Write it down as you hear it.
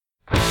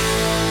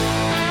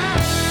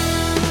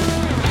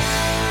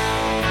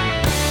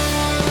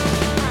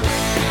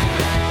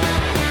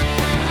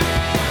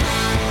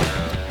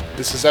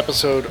This is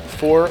episode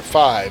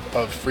 4-5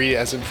 of Free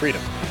as in Freedom.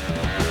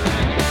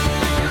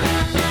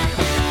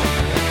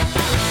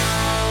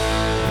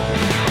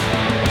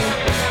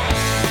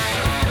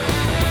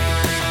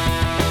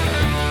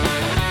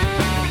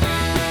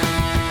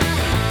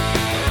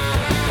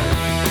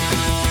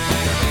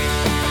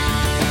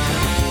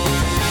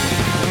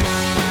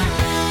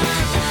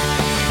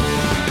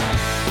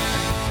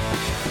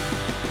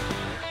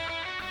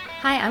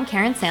 Hi, I'm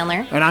Karen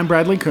Sandler. And I'm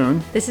Bradley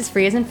Kuhn. This is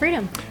Free as in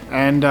Freedom.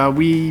 And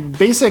we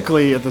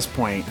basically, at this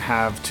point,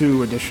 have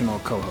two additional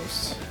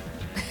co-hosts.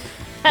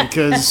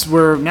 Because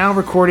we're now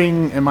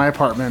recording in my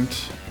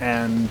apartment,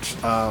 and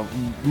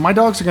my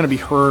dogs are going to be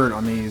heard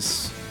on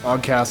these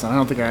podcasts, and I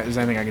don't think there's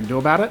anything I can do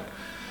about it.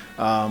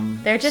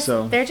 They're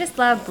just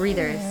loud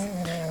breathers.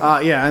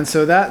 Yeah, and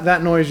so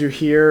that noise you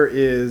hear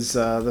is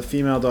the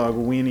female dog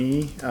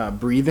Winnie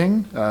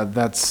breathing.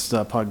 That's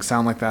pug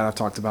sound like that. I've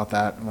talked about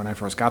that when I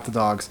first got the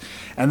dogs.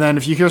 And then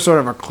if you hear sort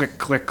of a click,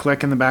 click,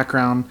 click in the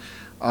background,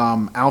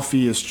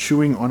 Alfie is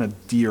chewing on a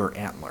deer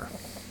antler.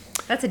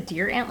 That's a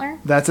deer antler?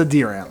 That's a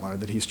deer antler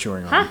that he's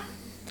chewing on. Huh?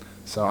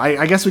 So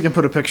I guess we can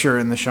put a picture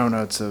in the show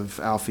notes of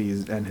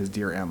Alfie and his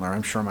deer antler.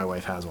 I'm sure my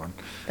wife has one.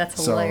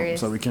 That's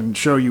hilarious. So we can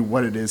show you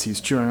what it is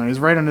he's chewing on. He's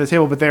right under the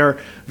table, but they're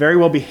very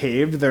well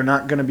behaved. They're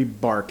not going to be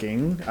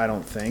barking, I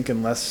don't think,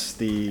 unless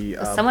the...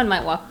 someone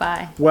might walk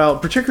by. Well,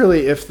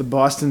 particularly if the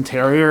Boston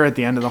Terrier at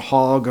the end of the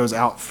hall goes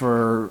out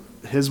for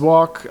his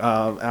walk.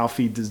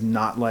 Alfie does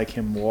not like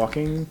him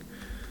walking.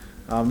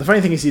 The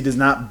funny thing is he does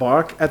not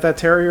bark at that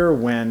terrier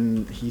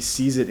when he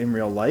sees it in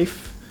real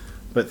life,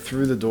 but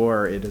through the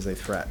door it is a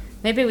threat.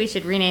 Maybe we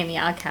should rename the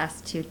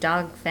podcast to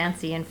Dog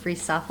Fancy and Free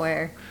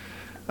Software.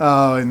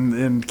 Oh,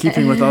 in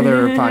keeping with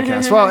other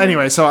podcasts. Well,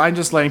 anyway, so I'm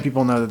just letting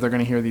people know that they're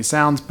going to hear these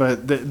sounds,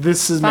 but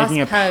this is making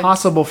it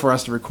possible for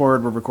us to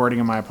record. We're recording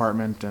in my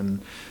apartment,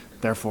 and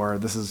therefore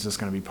this is just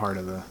going to be part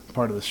of the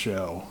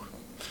show.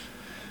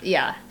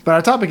 Yeah. But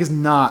our topic is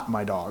not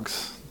my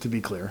dogs, to be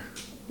clear.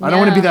 I don't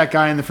want to be that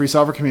guy in the free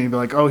software community and be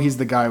like, oh, he's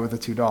the guy with the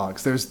two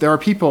dogs. There are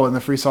people in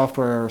the free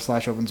software /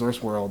 open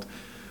source world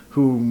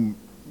who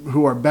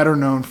are better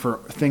known for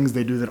things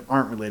they do that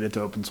aren't related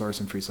to open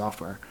source and free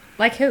software.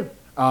 Like who?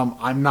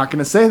 I'm not going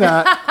to say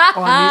that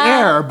on the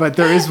air, but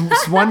there is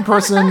one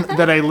person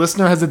that a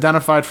listener has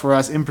identified for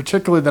us in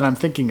particular that I'm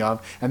thinking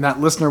of, and that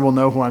listener will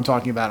know who I'm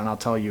talking about, and I'll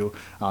tell you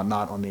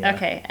not on the air.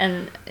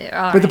 Okay,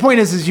 but the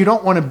point is you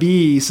don't want to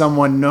be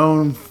someone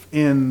known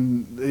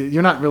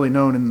you're not really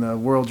known in the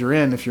world you're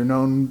in if you're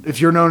known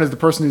as the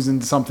person who's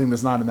into something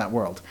that's not in that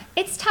world.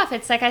 It's tough.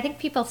 It's like I think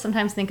people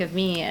sometimes think of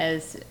me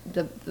as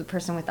the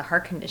person with the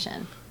heart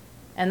condition.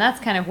 And that's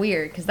kind of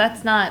weird because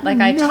that's not like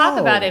I talk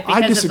about it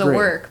because of the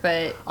work,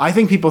 but I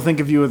think people think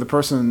of you as the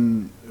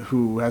person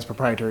who has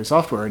proprietary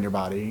software in your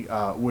body,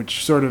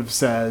 which sort of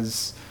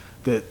says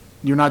that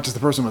you're not just the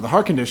person with the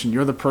heart condition,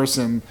 you're the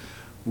person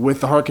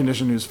with the heart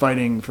condition who's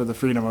fighting for the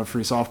freedom of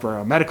free software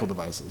on medical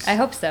devices. I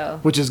hope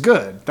so. Which is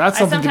good. That's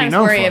something to be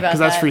known for because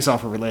that's free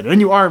software related. And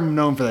you are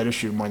known for that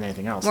issue more than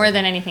anything else. More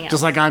than anything else.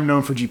 Just like I'm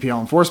known for GPL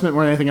enforcement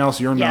more than anything else,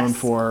 you're known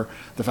for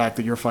the fact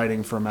that you're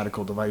fighting for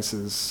medical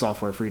devices,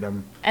 software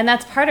freedom. And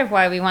that's part of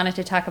why we wanted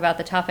to talk about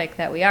the topic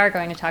that we are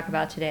going to talk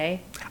about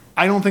today.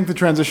 I don't think the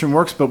transition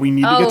works, but we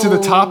need to get to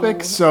the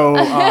topic, so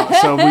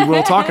we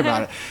will talk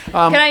about it.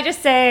 Can I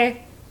just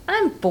say,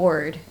 I'm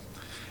bored.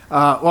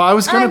 Well, I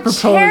was going to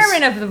propose.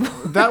 Chairman of the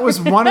board. That was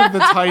one of the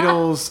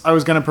titles I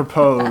was going to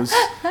propose.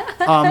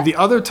 The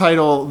other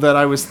title that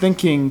I was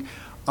thinking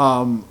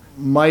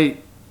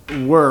might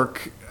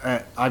work,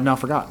 I've now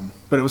forgotten.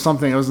 But it was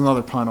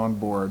another pun on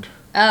board.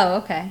 Oh,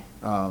 okay.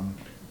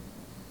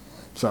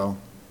 So,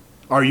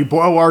 are you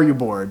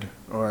bored?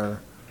 Or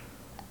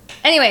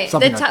anyway,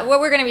 what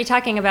we're going to be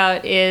talking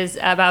about is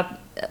about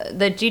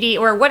the duty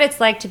or what it's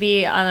like to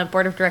be on a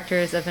board of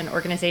directors of an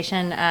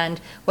organization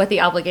and what the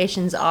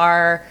obligations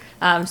are.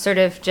 I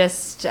think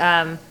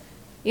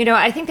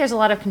there's a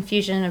lot of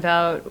confusion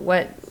about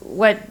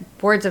what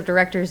boards of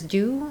directors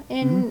do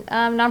in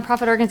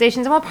nonprofit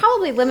organizations, and we'll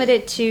probably limit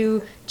it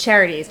to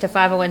charities, to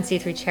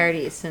 501c3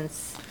 charities,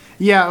 since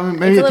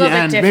maybe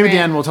at the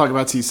end we'll talk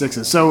about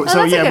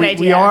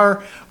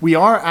C6s. We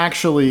are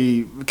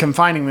actually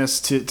confining this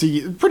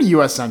to pretty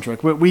U.S.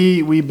 centric.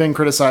 We've been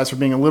criticized for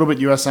being a little bit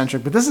U.S.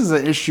 centric, but this is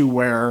an issue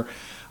where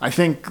I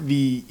think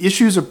the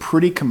issues are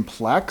pretty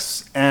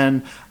complex,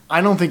 and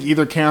I don't think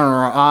either Karen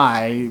or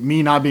I,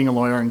 me not being a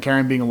lawyer and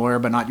Karen being a lawyer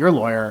but not your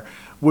lawyer,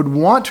 would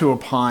want to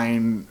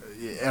opine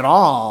at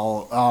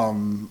all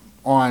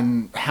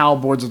on how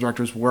boards of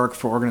directors work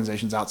for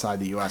organizations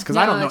outside the U.S. because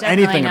I don't know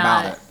anything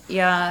about it.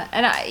 Yeah,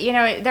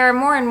 and there are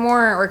more and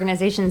more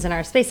organizations in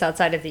our space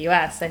outside of the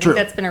U.S. I think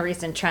that's been a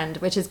recent trend,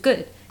 which is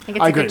good. I think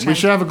it's a good trend. We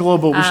should have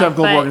global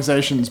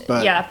organizations,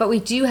 but but we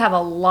do have a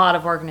lot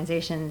of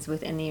organizations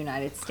within the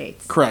United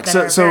States. Correct. That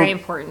are very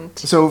important.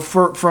 So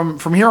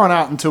from here on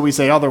out until we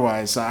say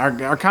otherwise,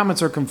 our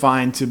comments are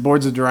confined to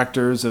boards of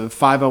directors of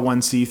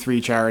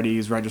 501c3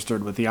 charities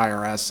registered with the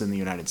IRS in the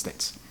United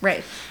States.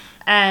 Right.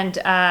 And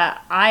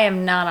I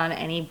am not on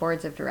any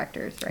boards of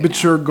directors right now.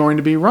 But you're going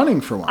to be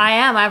running for one. I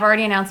am. I've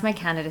already announced my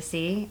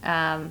candidacy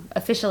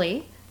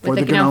officially with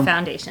the GNOME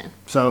Foundation.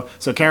 So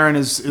Karen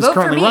is Vote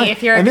currently for me running.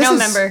 if you're a GNOME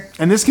member.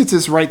 And this gets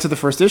us right to the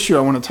first issue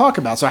I want to talk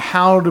about. So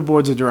how do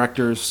boards of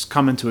directors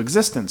come into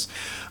existence?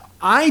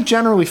 I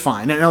generally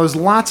find, and there's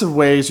lots of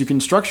ways you can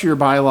structure your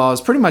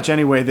bylaws pretty much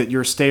any way that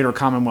your state or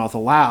commonwealth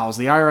allows.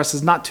 The IRS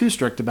is not too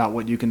strict about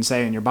what you can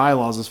say in your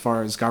bylaws as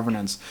far as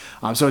governance.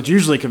 So it's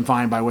usually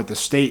confined by what the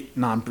state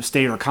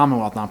or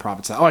commonwealth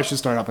nonprofit says. Oh, I should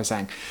start out by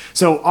saying.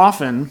 So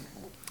often,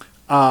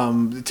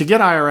 to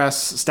get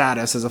IRS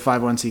status as a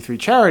 501c3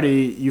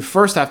 charity, you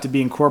first have to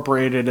be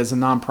incorporated as a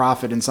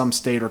nonprofit in some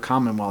state or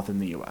commonwealth in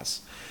the U.S.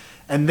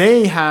 And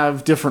they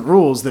have different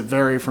rules that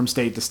vary from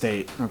state to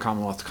state or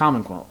commonwealth to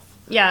commonwealth.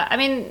 Yeah, I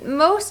mean,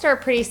 most are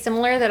pretty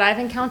similar that I've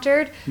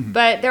encountered,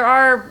 but there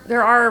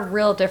are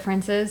real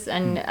differences,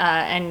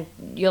 and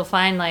you'll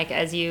find, like,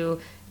 as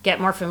you get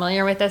more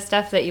familiar with this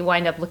stuff, that you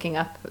wind up looking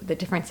up the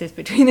differences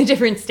between the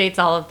different states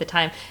all of the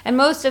time. And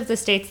most of the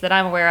states that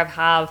I'm aware of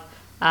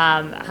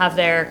have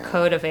their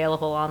code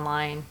available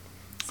online.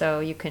 So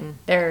you can,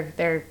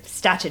 their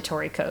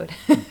statutory code.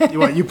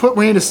 You put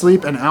Wayne to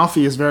sleep, and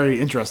Alfie is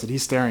very interested.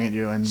 He's staring at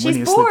you, and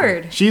she's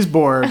bored. She's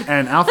bored,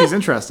 and Alfie's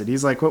interested.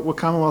 He's like, "What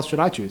commonwealth should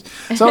I choose?"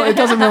 So it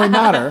doesn't really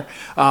matter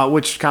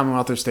which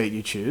commonwealth or state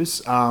you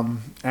choose.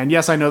 And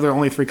yes, I know there are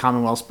only 3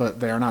 commonwealths,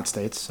 but they are not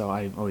states, so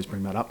I always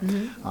bring that up.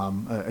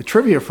 A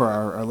trivia for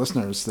our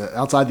listeners that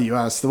outside the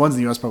U.S., the ones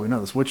in the U.S. probably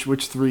know this.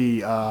 Which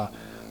 3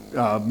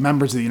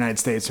 members of the United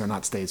States are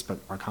not states but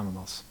are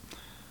commonwealths?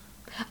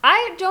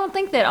 I don't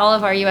think that all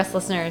of our U.S.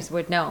 listeners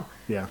would know.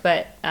 Yeah.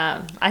 But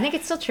I think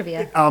it's still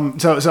trivia.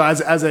 So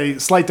as a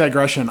slight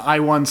digression, I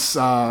once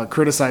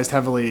criticized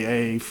heavily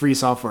a free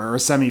software or a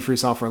semi-free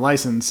software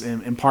license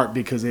in part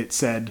because it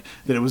said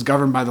that it was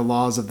governed by the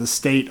laws of the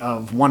state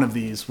of one of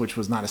these, which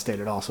was not a state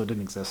at all, so it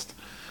didn't exist.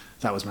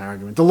 That was my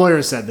argument. The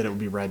lawyers said that it would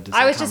be read to say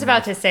I was just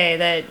about to say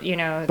that, you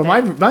know... But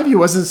my view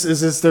was,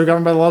 is this they're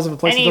governed by the laws of a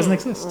place that doesn't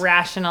exist. Any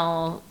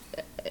rational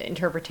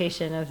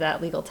interpretation of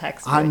that legal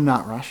text. I'm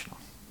not rational.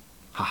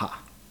 Haha.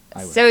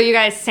 So you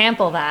guys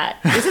sample that.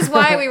 This is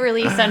why we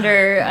release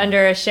under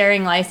a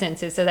sharing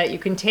license, is so that you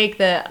can take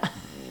the...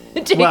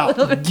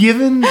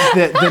 given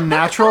that the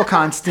natural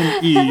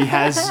constant E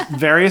has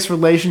various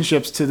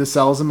relationships to the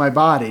cells in my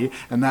body,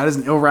 and that is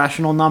an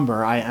irrational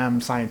number, I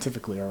am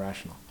scientifically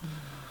irrational.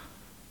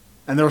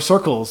 And there are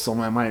circles, so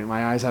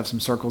my eyes have some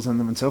circles in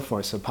them and so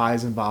forth. So pi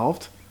is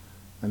involved,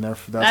 and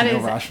therefore that's an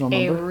irrational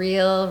number. That is a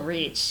real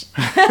reach.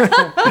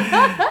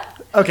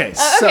 Okay.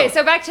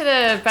 So back to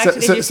the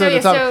issue.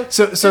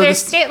 So there's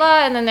state law,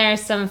 and then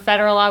there's some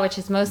federal law, which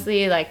is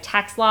mostly like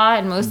tax law,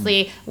 and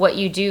mostly what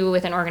you do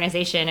with an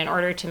organization in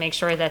order to make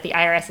sure that the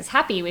IRS is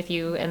happy with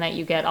you and that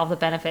you get all the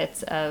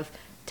benefits of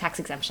tax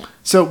exemption.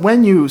 So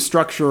when you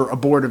structure a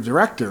board of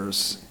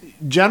directors,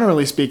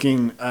 generally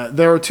speaking,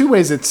 there are 2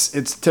 ways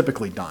it's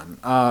typically done.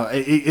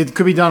 It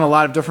could be done a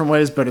lot of different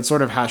ways, but it's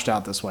sort of hashed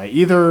out this way.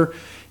 Either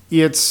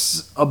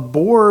it's a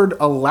board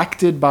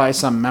elected by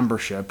some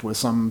membership with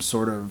some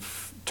sort of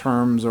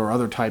terms or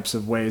other types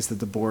of ways that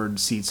the board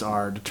seats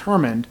are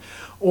determined,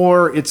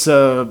 or it's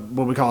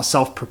what we call a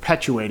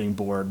self-perpetuating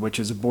board, which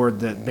is a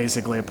board that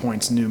basically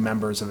appoints new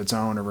members of its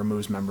own or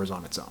removes members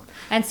on its own.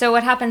 And so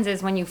what happens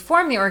is when you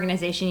form the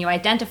organization, you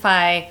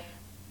identify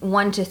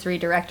 1 to 3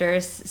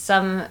 directors,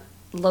 some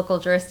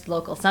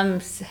some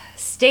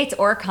states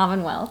or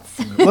commonwealths.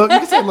 You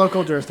can say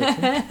local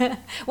jurisdiction.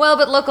 Well,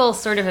 but local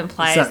sort of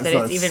implies that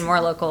it's even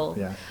more local.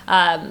 Yeah.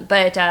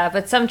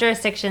 But some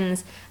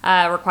jurisdictions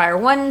require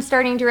 1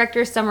 starting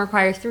director, some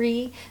require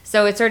 3.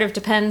 So it sort of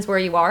depends where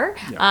you are.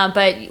 Yeah.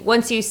 But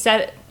once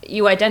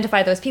you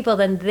identify those people,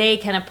 then they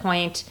can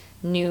appoint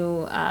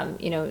new,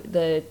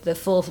 the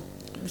full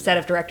set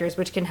of directors,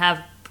 which can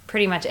have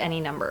pretty much any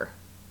number.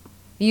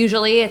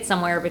 Usually it's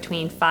somewhere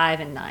between 5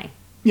 and 9.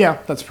 Yeah,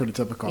 that's pretty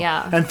typical.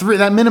 Yeah. And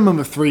that minimum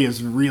of 3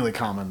 is really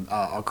common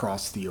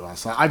across the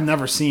U.S. I've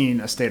never seen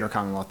a state or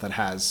commonwealth that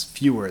has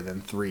fewer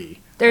than 3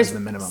 as the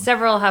minimum.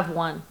 Several have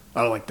 1.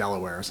 Oh, like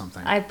Delaware or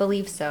something. I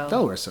believe so.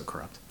 Delaware's so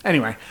corrupt.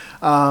 Anyway.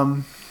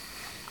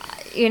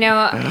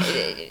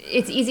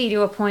 It's easy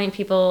to appoint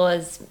people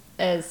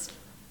as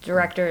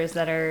directors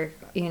that are,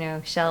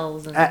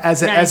 shells. And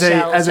as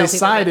a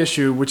side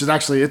issue, which is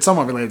actually, it's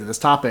somewhat related to this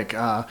topic,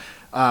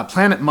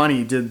 Planet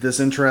Money did this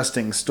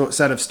interesting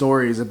set of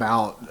stories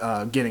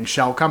about getting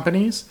shell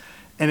companies.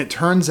 And it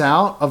turns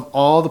out, of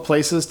all the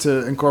places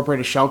to incorporate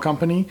a shell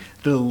company,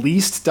 the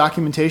least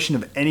documentation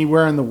of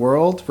anywhere in the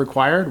world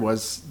required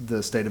was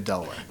the state of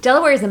Delaware.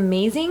 Delaware is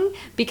amazing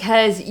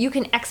because you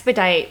can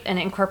expedite an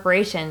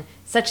incorporation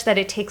such that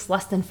it takes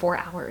less than 4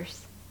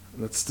 hours.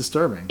 That's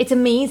disturbing. It's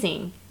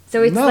amazing.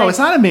 So it's it's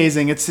not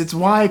amazing. It's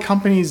why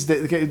companies.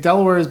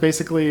 Delaware is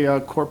basically a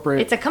corporate.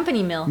 It's a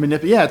company mill.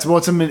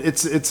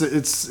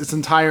 Its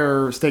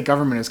entire state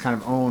government is kind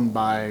of owned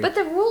by. But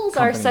the rules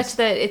companies. Are such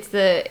that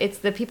it's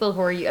the people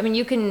who are. I mean,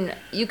 you can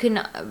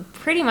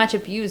pretty much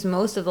abuse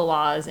most of the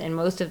laws in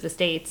most of the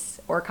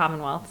states or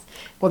commonwealths.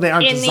 Well, they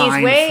aren't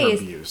designed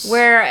for abuse.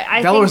 Where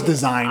Delaware's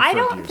designed for abuse. I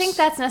don't abuse. think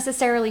that's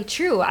necessarily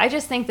true. I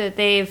just think that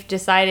they've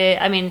decided.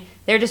 I mean,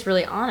 they're just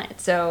really on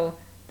it. So.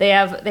 They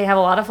have a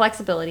lot of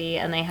flexibility,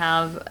 and they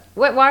have.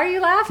 What? Why are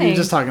you laughing? You're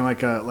just talking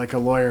like a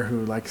lawyer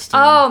who likes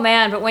to. Oh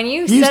man! But when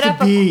you set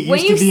up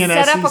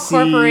a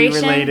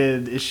corporation,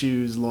 related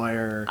issues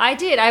lawyer. I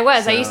did. I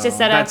was. I used to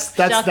set up.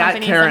 That's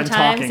that Karen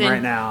talking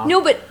right now.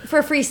 No, but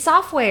for free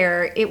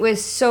software, it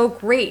was so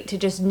great to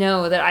just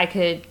know that I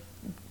could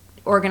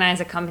organize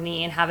a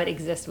company and have it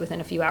exist within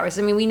a few hours.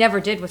 I mean, we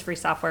never did with free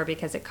software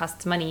because it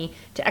costs money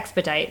to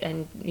expedite,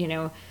 and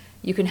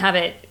you can have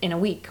it in a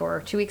week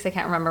or 2 weeks. I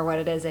can't remember what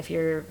it is if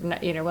you're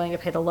willing to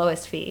pay the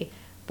lowest fee.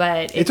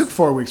 But it took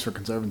 4 weeks for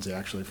Conservancy,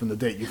 actually, from the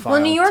date you filed.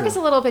 Well, New York is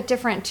a little bit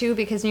different, too,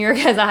 because New York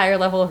has a higher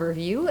level of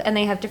review, and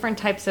they have different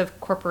types of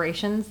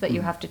corporations that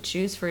you have to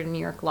choose for New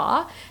York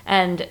law.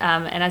 And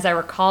as I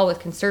recall with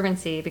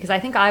Conservancy, because I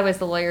think I was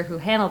the lawyer who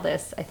handled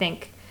this,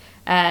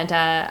 and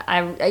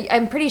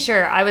I'm pretty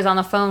sure I was on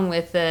the phone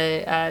with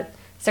the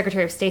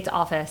Secretary of State's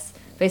office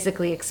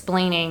basically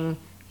explaining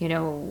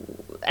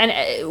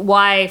and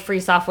why free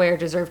software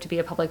deserved to be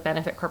a public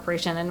benefit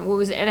corporation,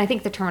 and I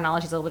think the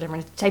terminology is a little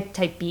bit different.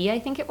 Type B, I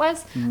think it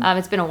was. Mm-hmm.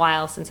 It's been a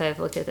while since I've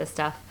looked at this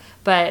stuff,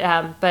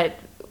 but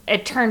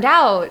it turned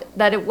out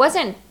that it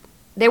wasn't.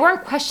 They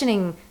weren't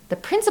questioning the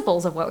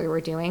principles of what we were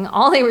doing.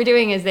 All they were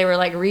doing is they were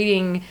like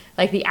reading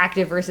like the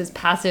active versus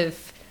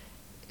passive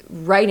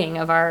writing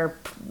of our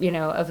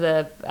of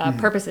the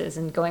purposes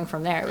and going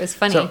from there. It was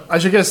funny. So I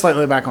should get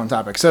slightly back on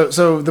topic.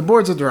 So the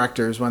boards of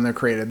directors, when they're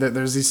created,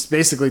 there's these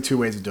basically two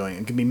ways of doing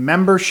it. It can be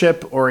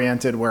membership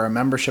oriented, where a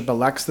membership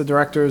elects the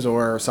directors,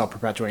 or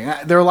self-perpetuating.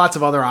 There are lots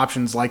of other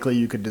options likely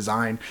you could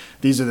design.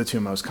 These are the two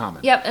most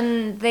common. Yep,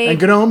 and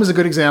GNOME is a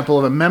good example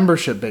of a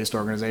membership based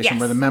organization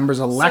where the members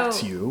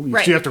elect you.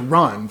 So you have to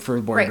run for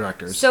the board of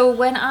directors. So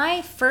when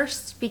I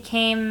first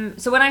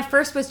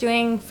was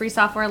doing free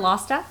software law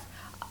stuff,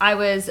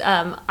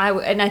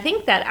 and I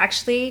think that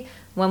actually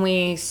when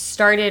we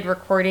started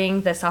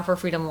recording the Software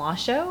Freedom Law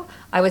Show,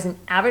 I was an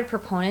avid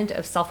proponent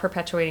of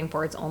self-perpetuating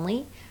boards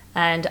only,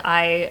 and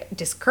I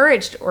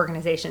discouraged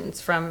organizations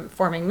from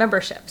forming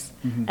memberships.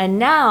 Mm-hmm. And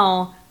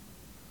now,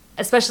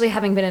 especially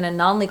having been in a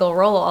non-legal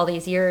role all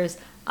these years,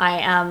 I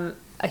am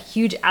a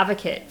huge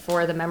advocate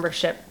for the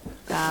membership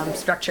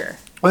structure.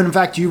 Well, in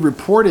fact, you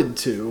reported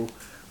to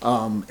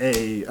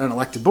an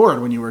elected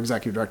board when you were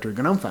executive director of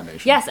GNOME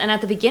Foundation. Yes, and at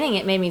the beginning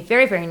it made me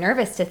very, very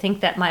nervous to think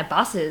that my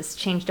bosses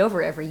changed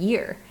over every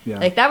year. Yeah.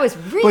 Like that was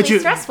really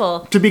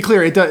stressful. To be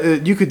clear,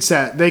 you could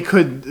set,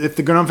 if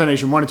the GNOME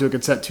Foundation wanted to, it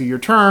could set 2-year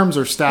terms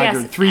or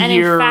staggered 3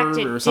 years or something like that.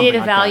 And in fact, it did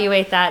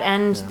evaluate that,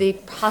 and the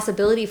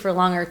possibility for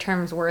longer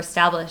terms were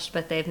established,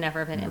 but they've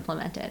never been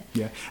implemented.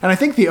 Yeah, and I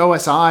think the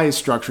OSI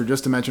structure,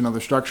 just to mention another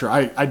structure,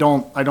 I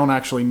don't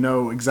actually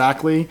know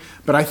exactly,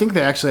 but I think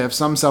they actually have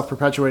some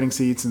self-perpetuating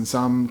seats and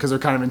some, because they're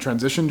kind of in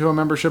transition to a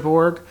membership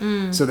org.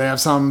 So they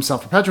have some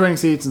self-perpetuating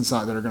seats and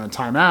some that are going to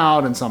time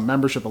out, and some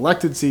membership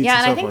elected seats.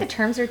 Yeah, and I think the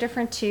terms are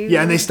different too.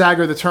 Yeah, and they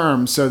stagger the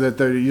terms so that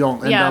you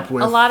don't end up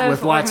with a lot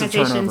of lots of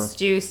turnover. Organizations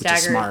do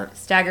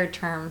staggered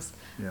terms.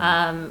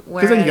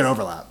 Because then you get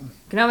overlap.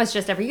 GNOME is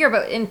just every year,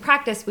 but in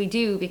practice we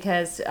do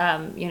because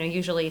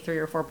usually 3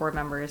 or 4 board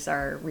members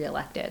are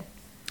reelected.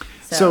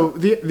 So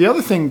the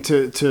other thing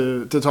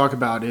to talk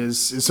about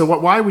is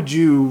why would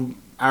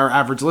our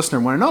average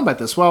listener want to know about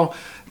this? Well,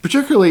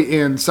 particularly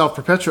in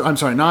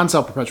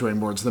non-self-perpetuating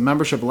boards, the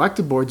membership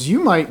elected boards,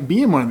 you might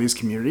be in one of these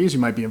communities. You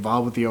might be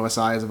involved with the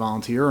OSI as a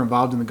volunteer or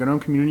involved in the GNOME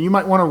community. You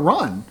might want to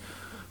run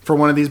for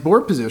one of these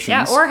board positions.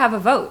 Yeah, or have a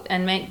vote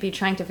and might be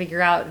trying to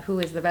figure out who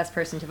is the best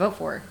person to vote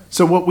for.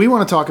 So what we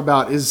want to talk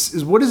about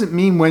is what does it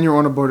mean when you're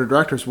on a board of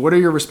directors? What are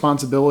your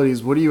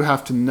responsibilities? What do you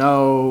have to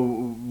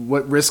know?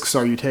 What risks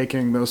are you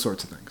taking? Those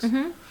sorts of things.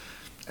 Mm-hmm.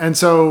 And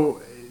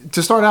so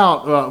to start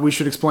out, we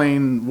should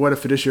explain what a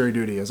fiduciary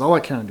duty is. I'll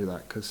let Karen do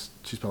that because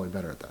she's probably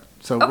better at that.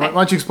 So why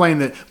don't you explain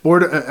that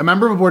a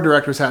member of a board of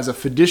directors has a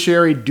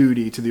fiduciary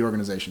duty to the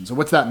organization. So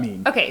what's that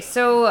mean? Okay,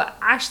 so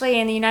actually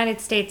in the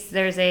United States,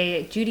 there's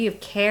a duty of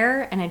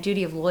care and a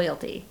duty of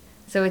loyalty.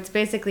 So it's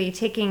basically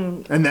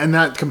taking... And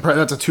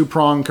that's a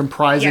two-prong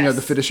comprising of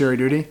the fiduciary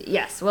duty?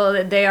 Yes,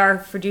 well, they are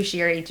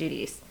fiduciary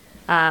duties.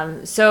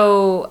 Okay,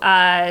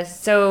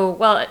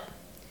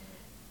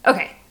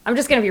 I'm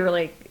just going to be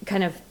really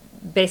kind of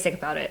basic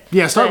about it.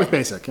 Yeah, start with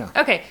basic. Yeah.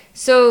 Okay,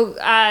 so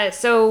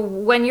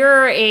when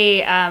you're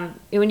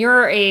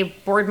a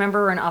board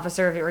member or an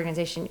officer of the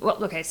organization,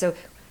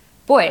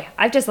 boy,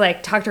 I've just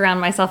like talked around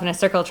myself in a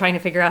circle trying to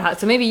figure out how.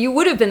 So maybe you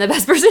would have been the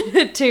best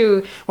person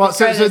to. Well,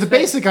 so the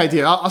basic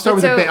idea. I'll start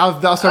with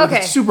I'll start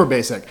with super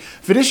basic.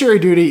 Fiduciary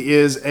duty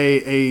is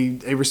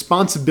a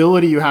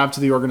responsibility you have to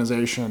the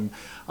organization.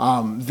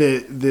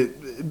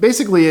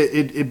 Basically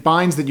it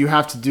binds that you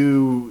have to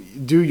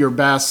do your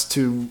best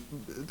to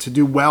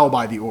do well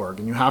by the org,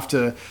 and you have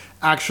to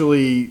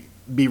actually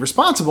be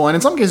responsible, and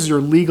in some cases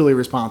you're legally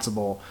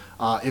responsible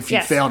if you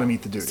fail to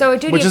meet the duty. So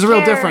which is a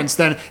real difference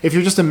than if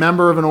you're just a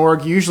member of an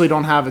org. You usually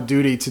don't have a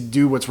duty to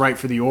do what's right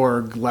for the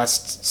org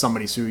lest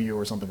somebody sue you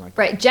or something like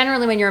that. Right.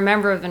 Generally, when you're a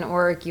member of an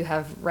org, you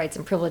have rights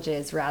and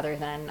privileges rather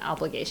than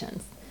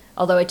obligations.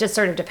 Although it just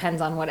sort of depends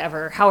on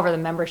however the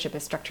membership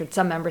is structured.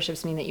 Some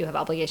memberships mean that you have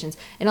obligations.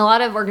 In a lot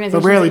of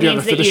organizations, but rarely do you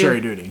have a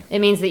fiduciary duty. It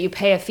means that you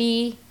pay a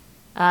fee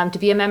to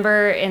be a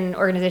member. In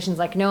organizations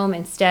like GNOME,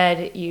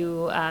 instead,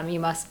 you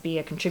must be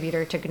a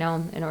contributor to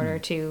GNOME in order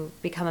to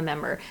become a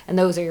member. And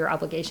those are your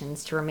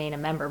obligations to remain a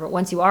member. But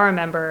once you are a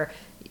member,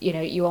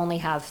 you only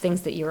have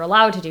things that you're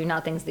allowed to do,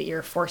 not things that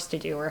you're forced to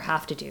do or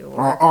have to do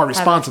or are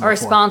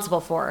responsible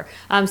for.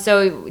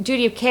 So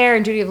duty of care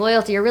and duty of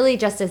loyalty are really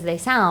just as they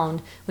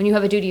sound. When you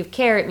have a duty of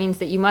care, it means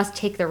that you must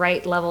take the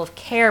right level of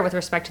care with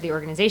respect to the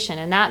organization,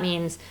 and that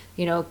means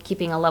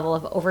keeping a level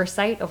of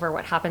oversight over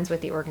what happens with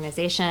the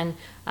organization,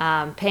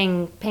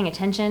 paying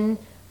attention,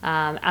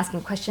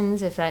 asking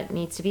questions if that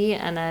needs to be,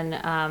 and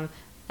then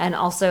and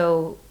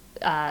also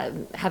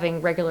having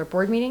regular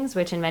board meetings,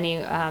 which in many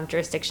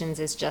jurisdictions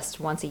is just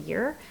once a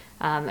year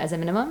as a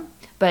minimum.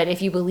 But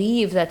if you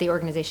believe that the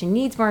organization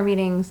needs more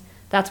meetings,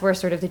 that's where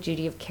sort of the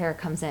duty of care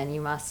comes in.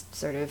 You must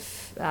sort of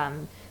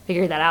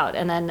figure that out.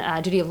 And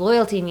then duty of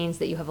loyalty means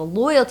that you have a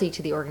loyalty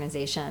to the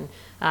organization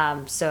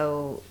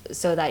so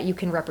that you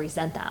can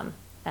represent them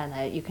and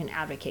that you can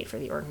advocate for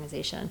the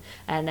organization.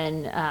 And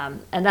then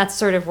and that's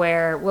sort of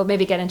where we'll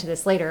maybe get into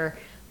this later,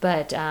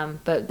 but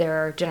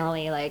there are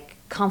generally like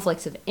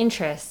conflicts of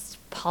interest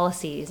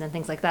policies and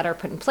things like that are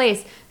put in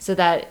place so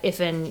that if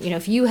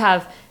you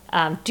have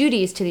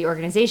duties to the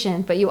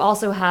organization, but you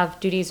also have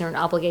duties or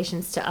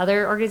obligations to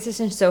other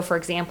organizations. So for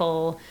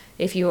example,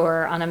 if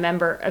you're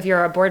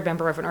a board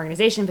member of an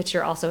organization, but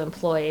you're also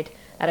employed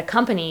at a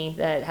company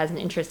that has an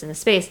interest in the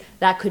space,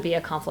 that could be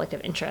a conflict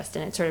of interest.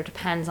 And it sort of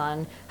depends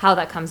on how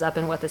that comes up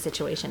and what the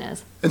situation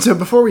is. And so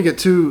before we get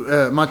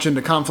too much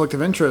into conflict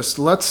of interest,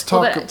 let's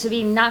talk... But to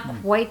be not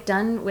quite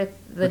done with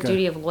the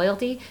duty of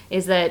loyalty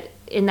is that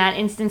in that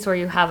instance where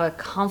you have a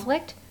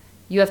conflict,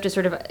 you have to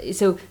sort of...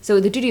 So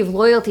the duty of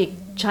loyalty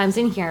chimes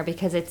in here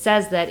because it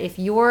says that if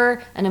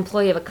you're an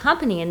employee of a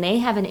company and they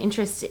have an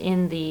interest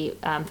in the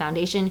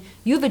foundation,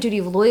 you have a duty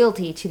of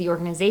loyalty to the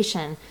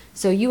organization.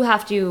 So you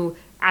have to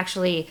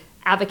actually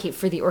advocate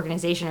for the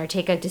organization or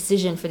take a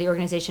decision for the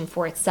organization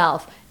for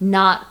itself,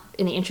 not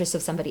in the interest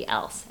of somebody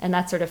else. And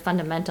that's sort of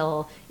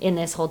fundamental in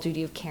this whole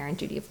duty of care and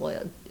duty of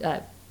loyalty.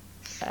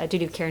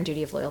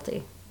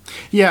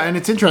 Yeah, and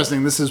it's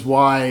interesting. This is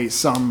why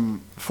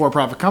some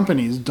for-profit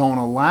companies don't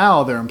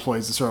allow their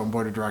employees to serve on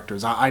board of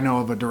directors. I know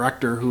of a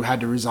director who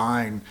had to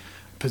resign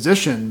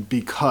position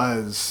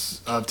because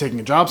of taking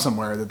a job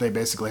somewhere that they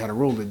basically had a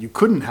rule that you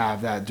couldn't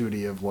have that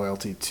duty of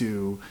loyalty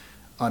to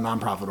a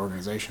nonprofit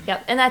organization.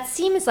 Yep, and that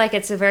seems like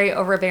it's a very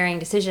overbearing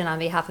decision on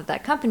behalf of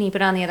that company,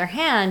 but on the other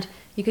hand,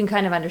 you can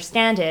kind of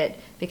understand it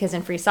because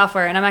in free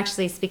software, and I'm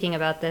actually speaking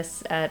about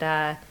this at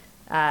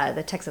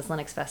the Texas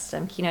Linux Fest.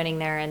 I'm keynoting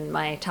there, and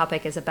my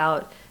topic is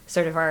about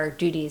sort of our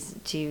duties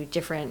to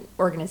different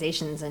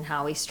organizations and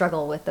how we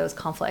struggle with those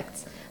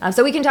conflicts.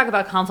 So we can talk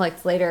about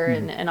conflicts later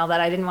and all that.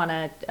 I didn't want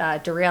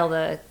to derail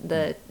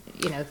the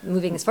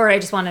moving this forward. I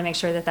just want to make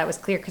sure that was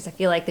clear because I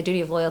feel like the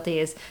duty of loyalty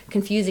is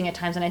confusing at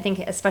times, and I think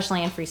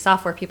especially in free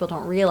software, people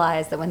don't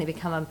realize that when they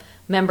become a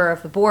member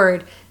of the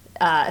board,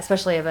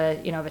 especially of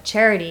a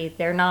charity,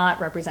 they're not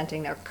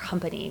representing their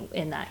company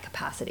in that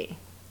capacity.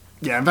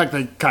 Yeah, in fact,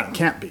 they kind of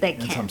can't be. They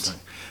can't. In some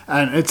sense.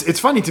 And it's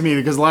funny to me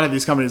because a lot of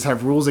these companies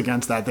have rules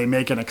against that. They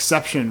make an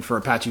exception for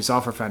Apache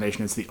Software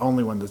Foundation. It's the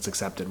only one that's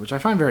accepted, which I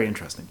find very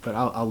interesting. But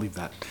I'll leave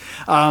that.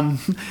 And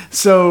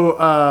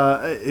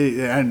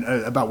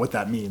about what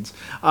that means.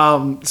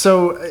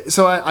 So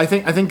I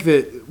think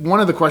that one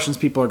of the questions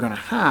people are going to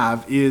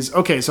have is,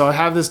 okay, so I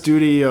have this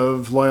duty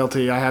of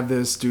loyalty. I have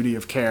this duty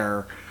of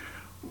care.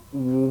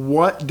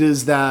 What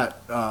does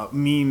that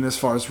mean as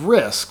far as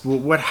risk?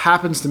 What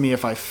happens to me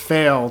if I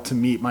fail to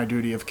meet my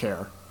duty of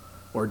care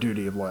or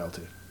duty of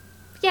loyalty?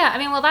 Yeah, I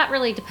mean, well, that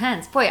really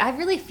depends. Boy, I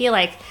really feel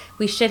like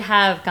we should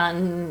have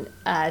gotten...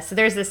 so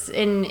there's this,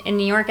 in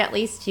New York at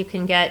least, you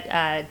can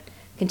get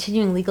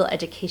continuing legal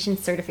education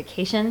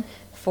certification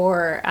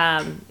for,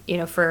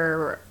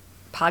 for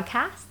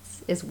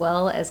podcasts as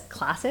well as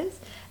classes.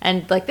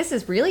 And, this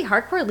is really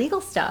hardcore legal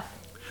stuff.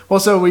 Well,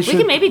 so we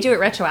can maybe do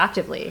it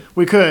retroactively.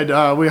 We could.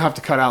 We have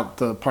to cut out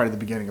the part at the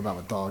beginning about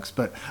the dogs,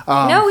 but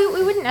no, we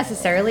wouldn't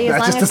necessarily. As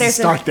long as there's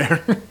start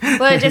there.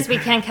 Well, we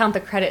can't count the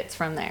credits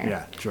from there.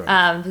 Yeah, sure.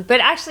 But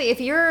actually, if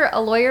you're a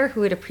lawyer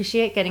who would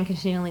appreciate getting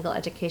continuing legal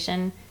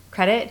education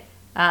credit,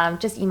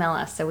 just email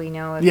us so we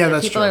know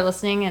if people are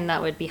listening, and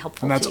that would be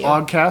helpful. And that's to you.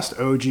 OGCast,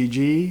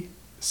 OGG.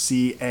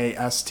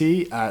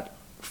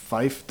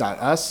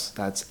 cast@fife.us.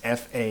 That's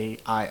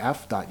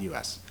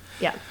faif.us.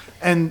 Yeah.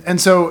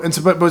 So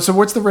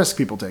what's the risk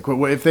people take?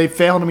 If they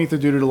fail to meet their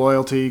duty to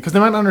loyalty, because they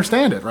might not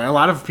understand it, right? A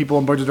lot of people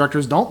on boards of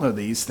directors don't know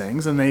these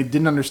things, and they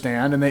didn't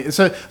understand.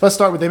 So let's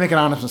start with they make an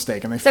honest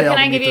mistake and they fail. So can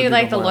I give you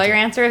like the lawyer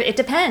answer? It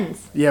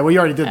depends. Yeah, well, you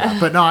already did that,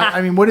 but no,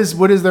 I mean, what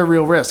is their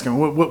real risk, and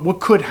what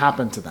could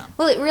happen to them?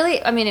 Well, it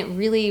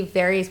really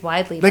varies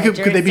widely.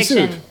 Could they be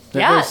sued?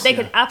 They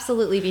could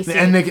absolutely be sued.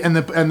 And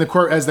the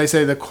court, as they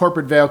say, the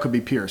corporate veil could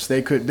be pierced.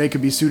 They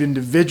could be sued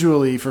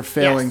individually for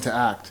failing to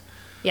act.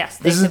 Yes.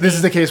 This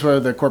is the case where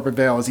the corporate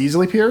veil is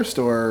easily pierced,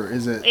 or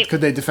is it?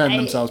 Could they defend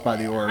themselves by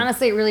the order?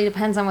 Honestly, it really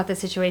depends on what the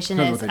situation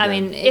is. I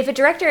mean, if a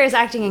director is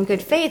acting in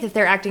good faith, if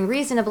they're acting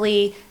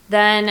reasonably,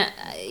 then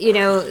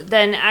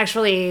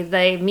actually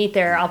they meet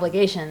their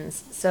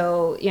obligations.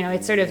 So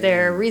it's sort of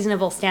their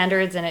reasonable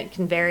standards, and it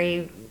can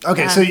vary.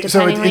 Okay, so it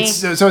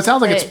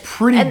sounds like it's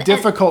pretty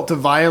difficult to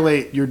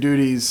violate your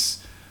duties.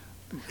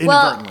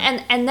 Well,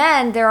 and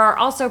then there are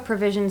also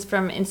provisions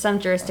in some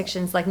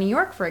jurisdictions, like New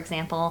York, for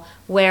example,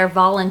 where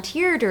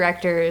volunteer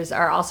directors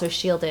are also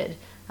shielded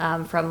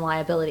from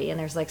liability, and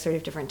there's sort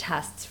of different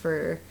tests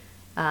for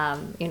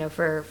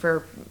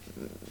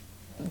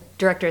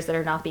directors that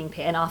are not being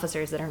paid and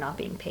officers that are not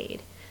being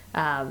paid.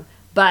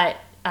 But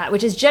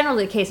which is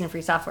generally the case in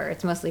free software.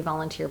 It's mostly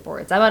volunteer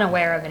boards. I'm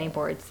unaware of any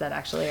boards that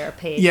actually are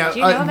paid. Yeah, do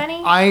you know of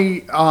any?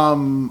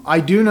 I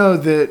do know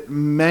that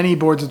many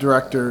boards of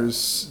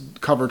directors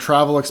cover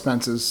travel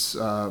expenses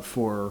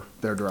for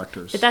their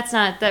directors. But that's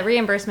not, the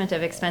reimbursement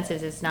of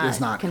expenses is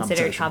not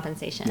considered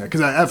compensation. Yeah,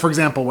 because for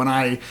example, when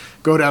I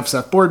go to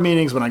FSF board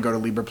meetings, when I go to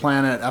Libre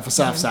Planet,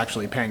 FSF's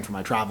actually paying for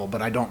my travel,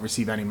 but I don't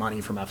receive any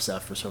money from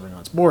FSF for serving on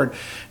its board.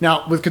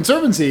 Now, with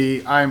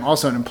Conservancy, I'm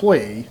also an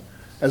employee,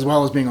 as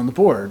well as being on the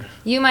board.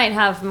 You might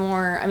have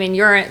more,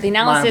 the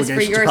analysis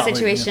for your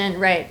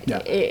situation,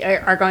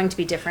 are going to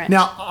be different.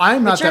 Now,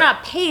 you're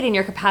not paid in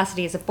your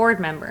capacity as a board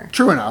member.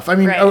 True enough.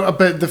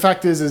 But the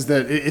fact is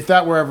that if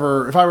I were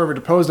ever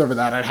deposed over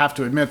that, I'd have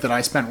to admit that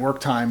I spent work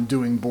time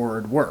doing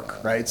board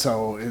work, right?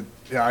 So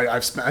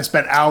I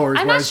spent hours.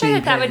 I'm not sure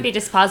that would be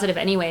dispositive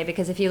anyway,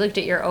 because if you looked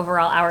at your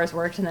overall hours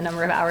worked and the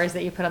number of hours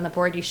that you put on the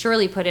board, you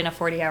surely put in a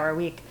 40-hour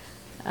week.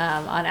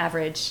 On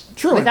average,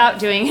 without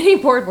doing any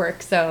board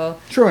work. So,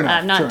 true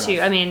enough. I don't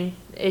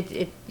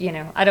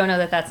know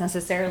that that's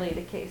necessarily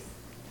the case.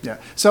 Yeah.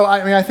 So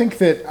I think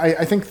that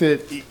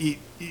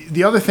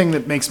the other thing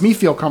that makes me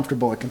feel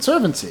comfortable at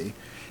Conservancy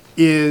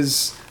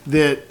is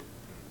that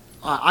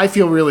I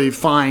feel really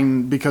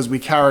fine because we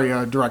carry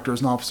a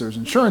directors and officers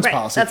insurance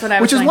policy. That's what I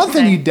was which is going one to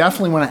thing say. you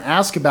definitely want to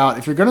ask about.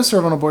 If you're going to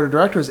serve on a board of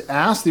directors,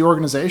 ask the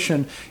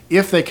organization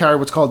if they carry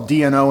what's called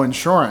D&O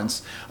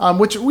insurance,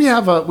 which we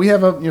have a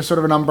sort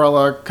of an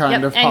umbrella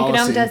kind of policy.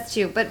 And GNOME does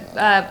too, but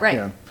right.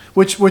 Yeah.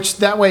 Which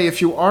that way,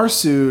 if you are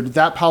sued,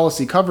 that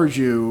policy covers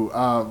you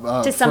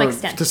to some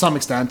extent. To some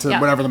extent,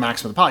 whatever the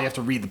maximum of the policy. You have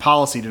to read the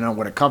policy to know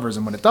what it covers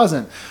and what it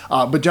doesn't.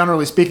 But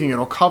generally speaking,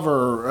 it'll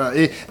cover.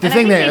 They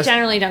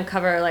generally don't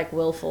cover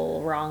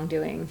willful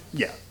wrongdoing.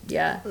 Yeah.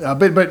 Yeah.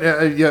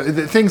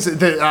 The things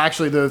that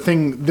actually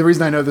the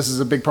reason I know this is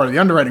a big part of the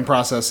underwriting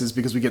process is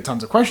because we get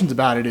tons of questions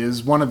about it.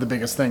 Is one of the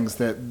biggest things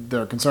that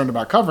they're concerned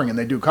about covering, and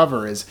they do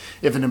cover, is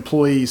if an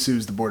employee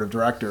sues the board of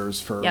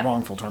directors for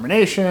wrongful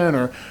termination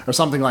or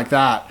something like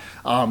that.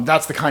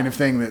 That's the kind of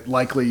thing that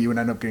likely you would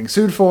end up getting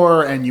sued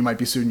for, and you might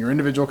be sued in your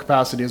individual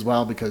capacity as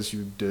well because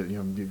you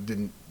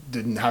didn't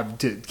have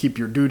to keep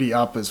your duty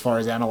up as far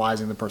as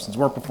analyzing the person's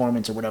work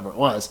performance or whatever it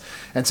was.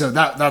 And so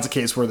that's a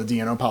case where the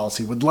D&O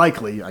policy would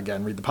likely,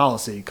 again, read the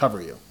policy, cover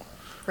you.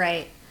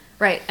 Right.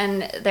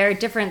 And they're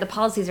different. The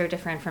policies are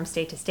different from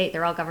state to state.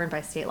 They're all governed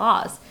by state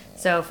laws.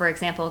 So, for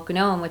example,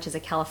 GNOME, which is a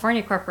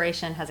California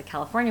corporation, has a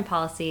California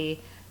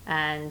policy,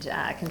 and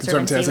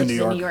Conservancy, which is in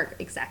New York.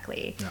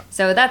 Exactly. Yeah.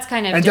 So that's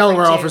kind of. And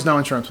Delaware offers no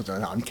insurance with that.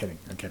 No, I'm kidding.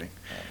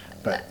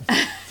 But.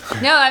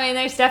 No,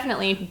 there's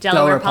definitely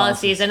Delaware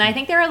policies, and I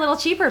think they're a little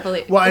cheaper.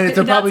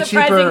 They're probably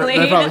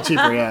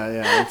cheaper.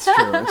 Yeah, it's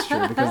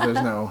true because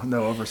there's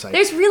no oversight.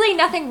 There's really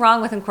nothing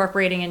wrong with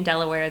incorporating in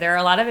Delaware. There are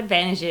a lot of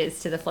advantages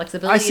to the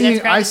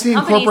flexibility. I see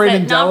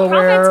incorporated in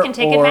Delaware, can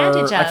take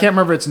advantage of. I can't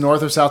remember if it's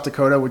North or South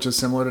Dakota, which is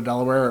similar to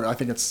Delaware. I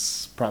think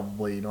it's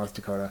probably North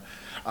Dakota.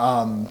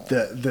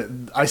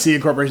 I see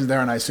incorporations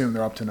there, and I assume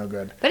they're up to no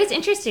good. But it's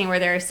interesting where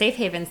there are safe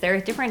havens. There are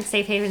different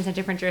safe havens in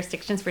different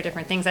jurisdictions for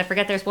different things. I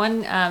forget. There's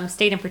one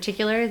state in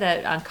particular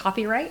that on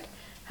copyright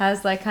has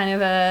kind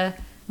of a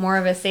more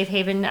of a safe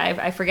haven.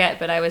 I forget,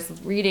 but I was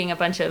reading a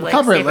bunch of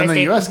copyright in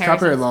the U.S.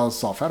 Copyright law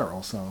is all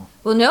federal, so.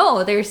 Well,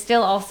 no, there's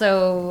still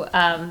also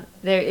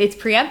it's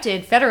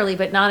preempted federally,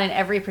 but not in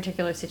every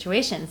particular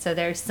situation. So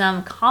there's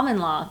some common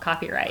law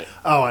copyright.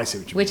 Oh, I see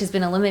what you mean. Which has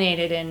been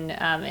eliminated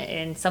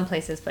in some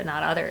places, but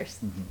not others.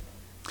 Mm-hmm.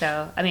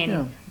 So,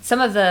 some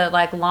of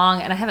the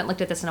long, and I haven't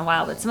looked at this in a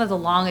while, but some of the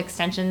long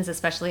extensions,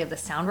 especially of the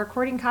sound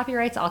recording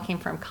copyrights, all came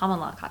from common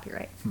law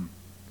copyright.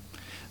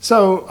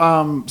 So,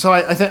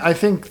 I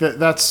think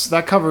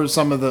that covers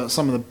some of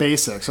the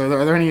basics. Are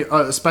there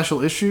any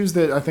special issues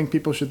that I think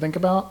people should think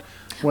about?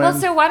 Well,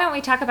 so why don't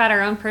we talk about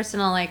our own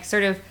personal, like,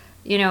 sort of,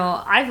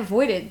 I've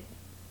avoided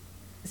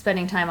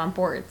spending time on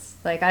boards.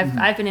 Like,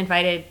 I've been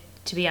invited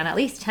to be on at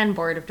least 10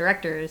 boards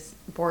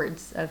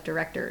of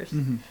directors,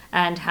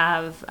 and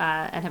have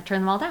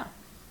turned them all down.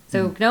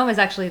 So GNOME is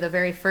actually the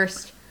very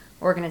first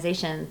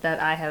organization that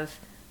I have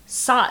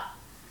sought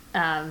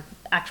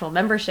actual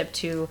membership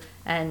to,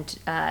 and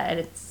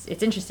it's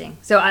interesting.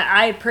 So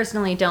I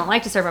personally don't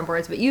like to serve on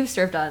boards, but you've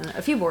served on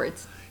a few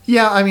boards.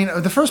 Yeah, I mean,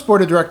 the first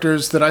board of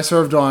directors that I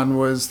served on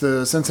was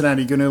the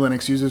Cincinnati GNU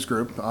Linux Users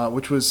Group,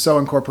 which was so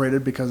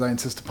incorporated because I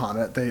insist upon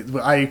it.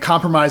 I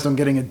compromised on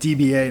getting a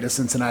DBA to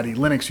Cincinnati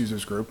Linux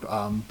Users Group,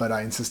 but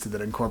I insisted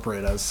that it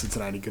incorporate as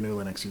Cincinnati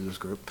GNU Linux Users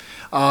Group.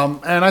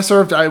 And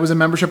I was a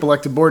membership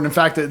elected board. And in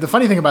fact, the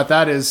funny thing about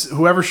that is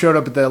whoever showed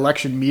up at the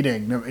election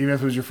meeting, even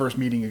if it was your first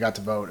meeting, you got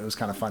to vote. It was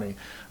kind of funny.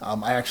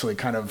 I actually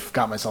kind of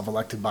got myself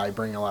elected by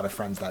bringing a lot of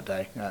friends that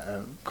day,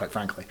 quite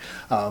frankly,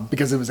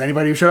 because it was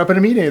anybody who showed up at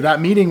a meeting. That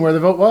meeting where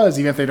the vote was,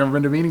 even if they'd never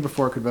been to a meeting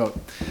before, could vote.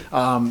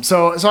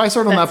 So I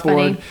served on that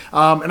board.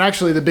 And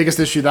actually, the biggest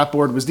issue that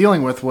board was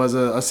dealing with was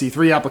a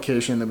C3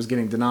 application that was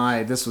getting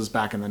denied. This was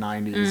back in the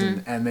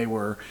 90s, and they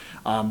were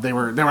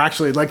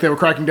actually, like, they were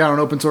cracking down on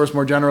open source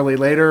more generally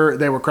later.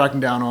 They were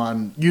cracking down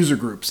on user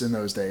groups in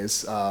those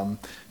days,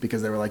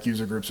 because they were like,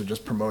 user groups are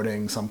just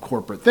promoting some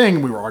corporate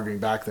thing. We were arguing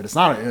back that it's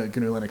not,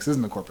 GNU Linux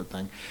isn't a corporate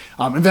thing.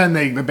 And then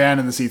they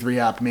abandoned the C3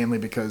 app mainly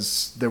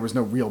because there was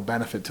no real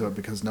benefit to it,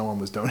 because no one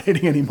was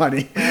donating any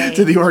money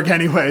to the org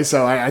anyway.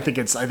 So I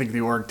think the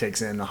org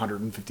takes in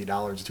 $150 to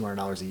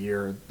 $200 a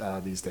year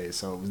these days.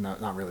 So it was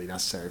not really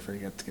necessary for you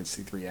to get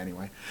C3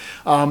 anyway.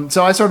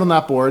 So I served on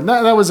that board. And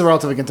that was a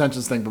relatively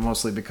contentious thing, but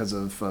mostly because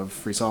of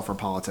free software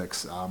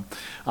politics. And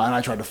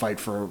I tried to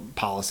fight for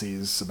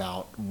policies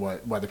about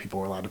whether people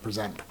were allowed to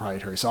present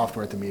proprietary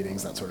software at the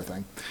meetings, that sort of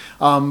thing.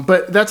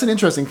 But that's an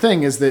interesting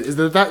thing, is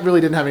that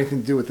really didn't have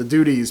anything to do with the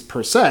duties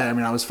per se. I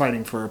mean, I was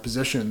fighting for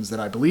positions that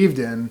I believed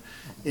in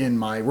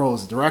my role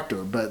as a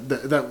director, but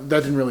that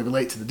didn't really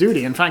relate to the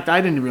duty. In fact, I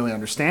didn't really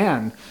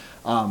understand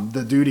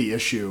the duty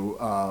issue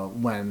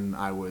when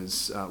I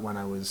was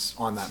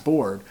on that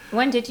board.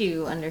 When did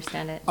you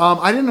understand it?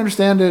 I didn't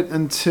understand it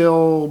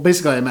until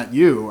basically I met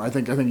you. I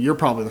think you're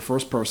probably the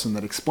first person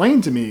that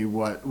explained to me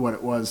what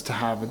it was to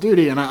have a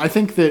duty, and I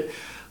think that,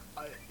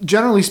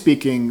 generally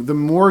speaking, the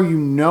more you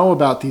know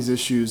about these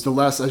issues, the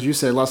less, as you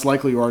say, less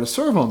likely you are to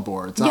serve on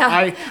boards.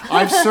 Yeah.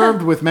 I've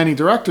served with many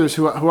directors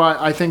who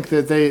I think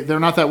that they're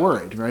not that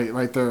worried, right?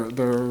 Like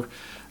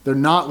they're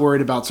not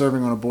worried about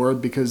serving on a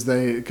board because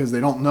they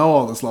don't know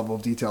all this level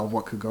of detail of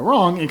what could go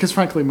wrong, and because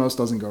frankly most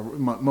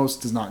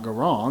does not go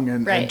wrong,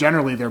 and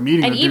generally they're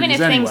meeting their duties anyway. And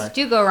even if things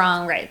do go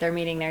wrong, they're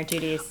meeting their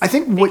duties. I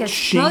think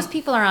most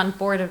people are on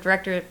boards of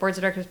directors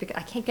because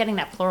I keep getting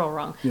that plural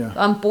wrong. Yeah.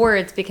 On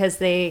boards because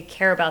they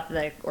care about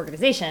the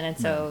organization, and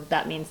so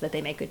that means that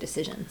they make good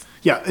decisions.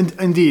 Yeah,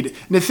 indeed.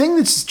 And the thing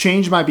that's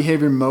changed my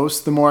behavior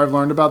most, the more I've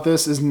learned about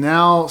this, is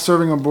now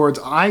serving on boards,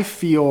 I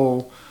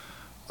feel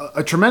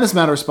a tremendous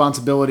amount of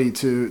responsibility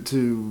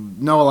to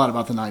know a lot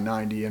about the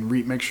 990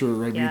 and make sure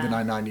I read the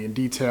 990 in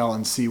detail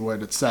and see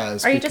what it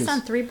says. Are you just on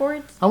 3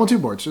 boards? I'm on 2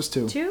 boards, just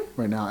 2. 2?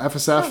 Right now,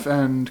 FSF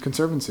and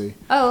Conservancy.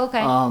 Oh, okay.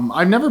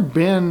 I've never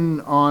been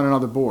on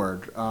another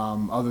board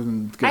other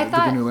than the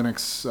GNU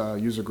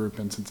Linux user group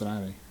in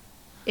Cincinnati.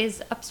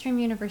 Is Upstream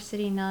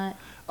University not...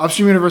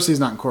 Upstream University is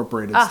not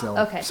incorporated still.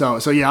 Okay. So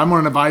yeah, I'm on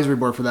an advisory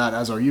board for that,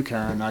 as are you,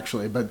 Karen,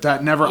 actually. But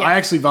that never, I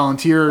actually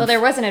volunteered. Well,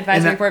 there was an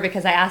advisory board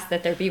because I asked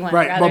that there be one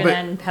rather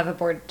than have a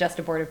board, just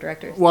a board of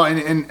directors. Well,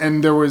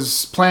 and there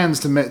was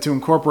plans to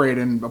incorporate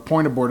and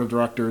appoint a board of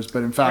directors,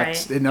 but in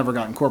fact, it never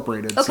got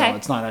incorporated. Okay. So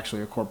it's not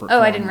actually a corporate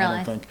form, I didn't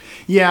realize. don't think.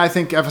 Yeah, I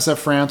think FSF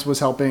France was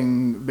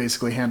helping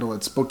basically handle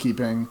its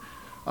bookkeeping.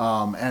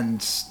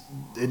 And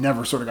it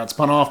never sort of got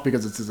spun off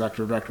because its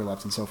executive director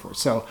left and so forth.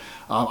 So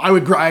I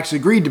actually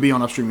agreed to be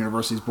on Upstream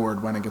University's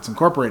board when it gets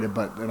incorporated,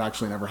 but it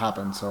actually never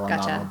happened, so I'm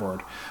not on the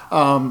board.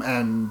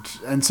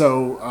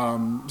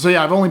 So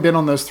yeah, I've only been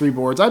on those 3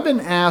 boards. I've been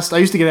asked. I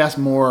used to get asked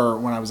more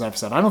when I was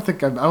FSF. I don't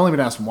think I've only been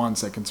asked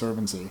once at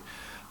Conservancy.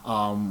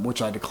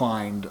 Which I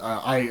declined.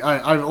 I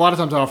a lot of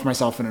times I offer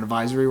myself in an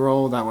advisory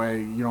role. That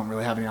way you don't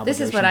really have any obligations.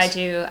 This is what I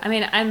do. I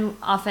mean, I'm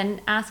often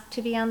asked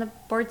to be on the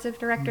boards of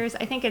directors.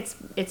 I think it's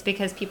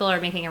because people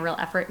are making a real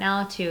effort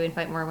now to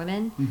invite more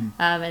women.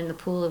 And the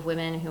pool of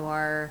women who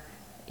are,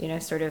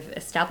 sort of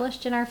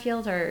established in our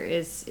field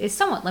is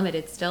somewhat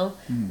limited still.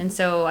 And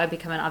so I've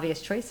become an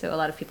obvious choice. So a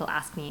lot of people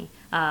ask me,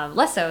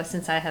 less so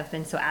since I have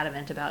been so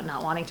adamant about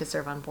not wanting to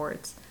serve on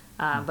boards.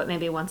 But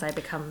maybe once I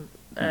become,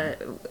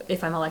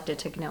 if I'm elected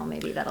to GNOME,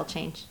 maybe that'll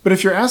change. But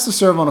if you're asked to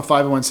serve on a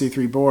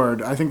 501c3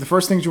 board, I think the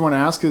first things you want to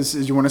ask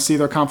is you want to see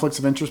their conflicts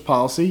of interest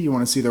policy, you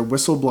want to see their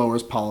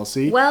whistleblowers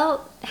policy.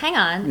 Well, hang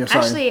on. Yeah,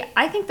 actually,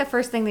 I think the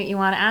first thing that you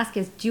want to ask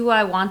is, do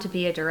I want to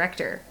be a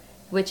director?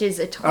 which is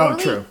a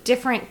totally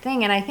different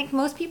thing. And I think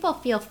most people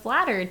feel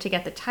flattered to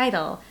get the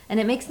title, and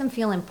it makes them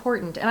feel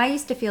important. And I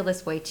used to feel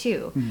this way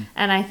too. Mm-hmm.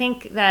 And I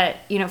think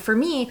that, for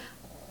me,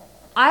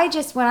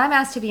 when I'm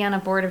asked to be on a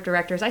board of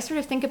directors, I sort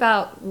of think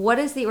about, what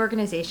is the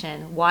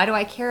organization? Why do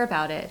I care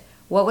about it?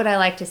 What would I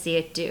like to see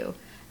it do?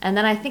 And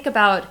then I think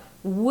about,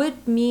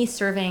 would me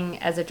serving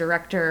as a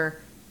director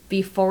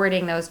be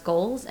forwarding those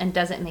goals, and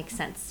does it make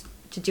sense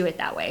to do it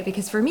that way?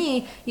 Because for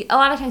me, a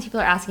lot of times people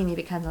are asking me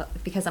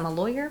because I'm a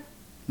lawyer,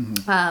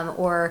 mm-hmm.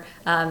 Or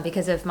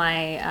because of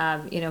my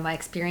my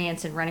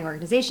experience in running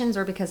organizations,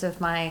 or because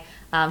of my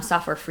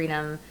software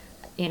freedom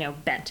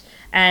bent.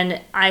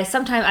 And I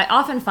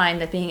often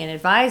find that being an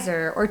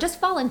advisor, or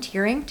just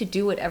volunteering to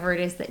do whatever it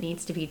is that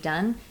needs to be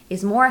done,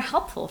 is more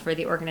helpful for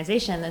the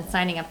organization than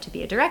signing up to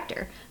be a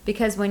director.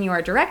 Because when you are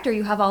a director,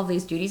 you have all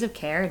these duties of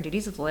care and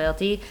duties of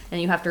loyalty,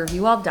 and you have to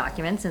review all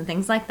documents and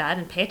things like that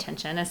and pay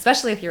attention.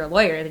 Especially if you're a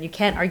lawyer, then you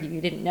can't argue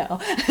you didn't know.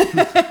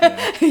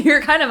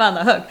 You're kind of on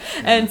the hook.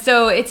 Yeah. And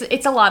so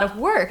it's a lot of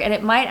work, and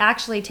it might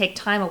actually take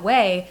time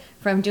away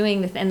from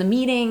doing and the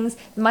meetings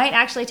might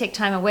actually take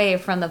time away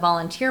from the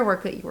volunteer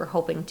work that you were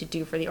hoping to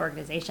do for the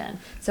organization.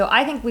 So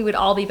I think we would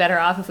all be better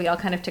off if we all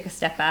kind of took a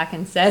step back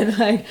and said,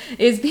 like,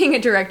 is being a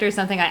director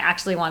something I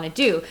actually want to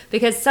do?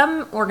 Because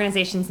some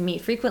organizations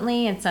meet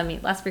frequently and some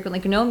meet less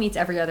frequently. GNOME meets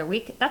every other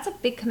week. That's a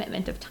big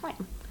commitment of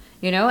time,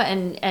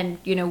 and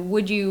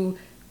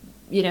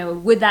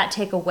would that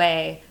take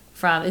away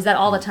from, is that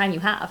all the time you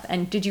have?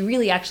 And did you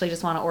really actually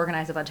just want to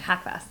organize a bunch of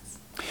hackfests?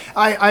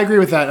 I agree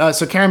with that.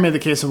 So Karen made the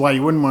case of why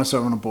you wouldn't want to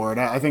serve on a board.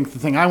 I think the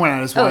thing I went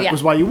at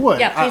was why you would.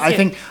 Yeah,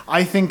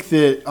 I think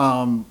that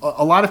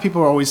a lot of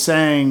people are always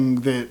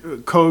saying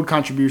that code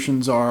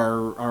contributions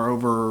are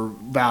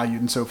overvalued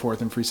and so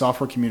forth in free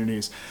software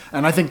communities.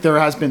 And I think there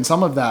has been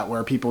some of that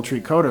where people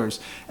treat coders.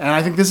 And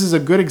I think this is a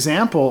good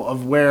example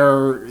of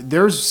where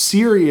there's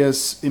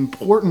serious,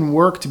 important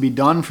work to be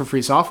done for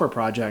free software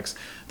projects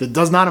that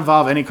does not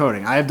involve any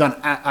coding.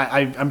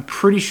 I'm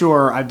pretty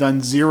sure I've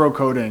done zero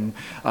coding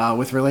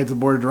with related to the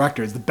board of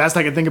directors. The best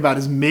I can think about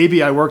is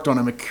maybe I worked on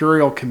a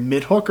Mercurial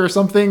commit hook or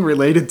something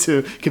related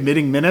to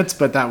committing minutes,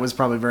 but that was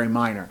probably very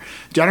minor.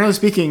 Generally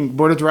speaking,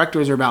 board of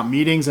directors are about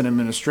meetings and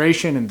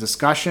administration and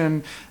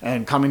discussion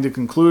and coming to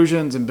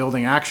conclusions and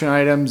building action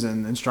items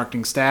and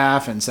instructing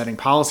staff and setting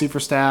policy for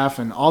staff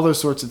and all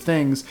those sorts of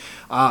things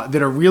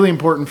that are really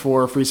important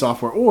for free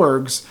software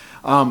orgs.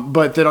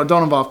 But that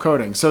don't involve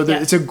coding. So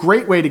it's a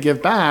great way to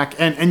give back,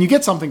 and you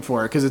get something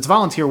for it because it's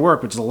volunteer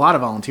work, which is a lot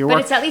of volunteer work.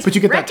 But it's at least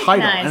you get that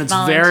title, and it's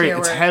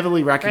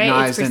heavily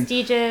recognized, right? It's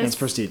prestigious. And it's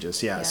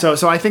prestigious. Yeah.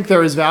 So I think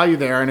there is value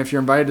there, and if you're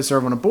invited to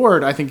serve on a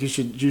board, I think you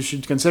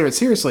should consider it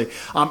seriously.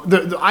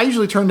 I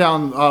usually turn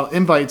down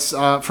invites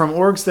from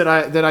orgs that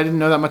I didn't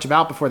know that much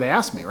about before they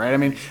asked me. Right. I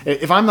mean,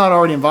 if I'm not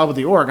already involved with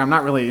the org, I'm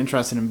not really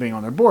interested in being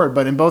on their board.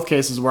 But in both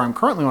cases where I'm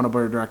currently on a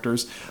board of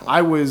directors,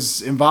 I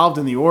was involved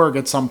in the org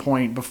at some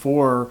point before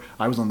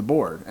I was on the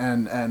board,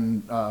 and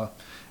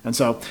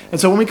so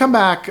when we come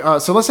back,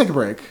 so let's take a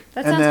break.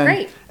 That sounds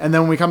great. And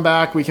then when we come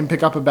back, we can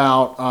pick up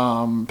about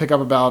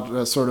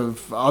sort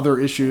of other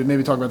issues,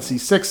 maybe talk about the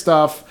C6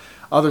 stuff,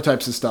 other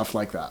types of stuff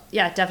like that.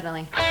 Yeah,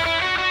 definitely.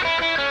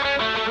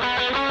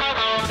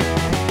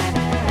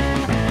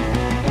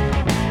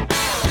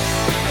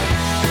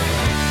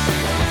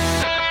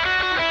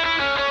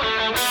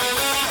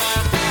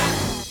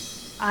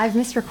 I've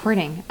missed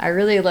recording. I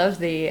really love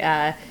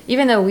the,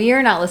 even though we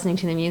are not listening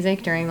to the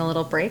music during the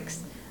little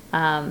breaks,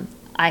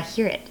 I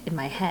hear it in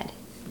my head.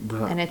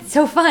 And it's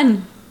so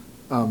fun.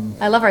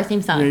 I love our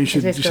theme song. Yeah, you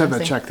should have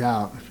that checked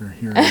out if you're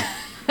hearing it.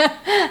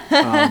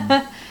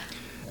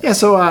 Yeah,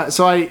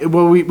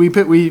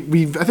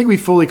 I think we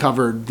fully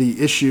covered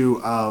the issue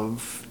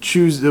of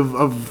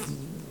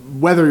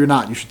whether or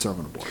not you should serve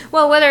on a board.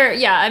 Well,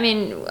 I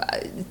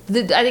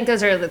think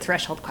those are the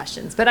threshold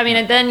questions. But I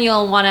mean, then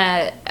you'll want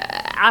to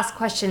ask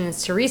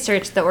questions to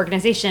research the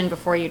organization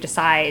before you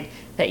decide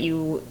that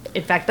you,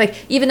 in fact, like,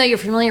 even though you're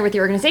familiar with the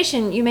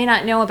organization, you may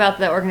not know about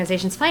the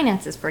organization's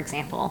finances, for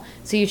example.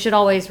 So you should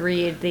always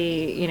read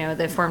the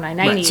Form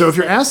 990. Right. So if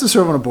you're asked to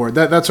serve on a board,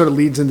 that sort of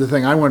leads into the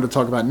thing I wanted to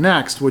talk about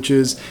next, which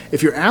is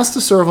if you're asked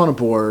to serve on a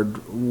board,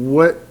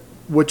 what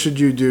should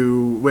you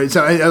do? Wait,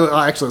 so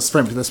actually, let's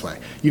frame it this way.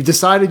 You've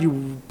decided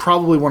you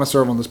probably want to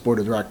serve on this board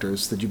of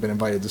directors that you've been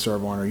invited to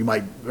serve on, or you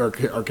might are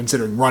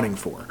considering running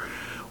for.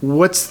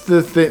 What's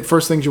the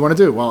first things you want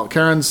to do? Well,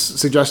 Karen's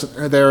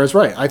suggestion there is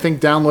right. I think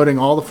downloading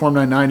all the Form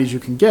 990s you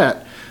can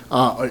get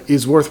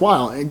is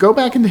worthwhile. And go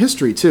back into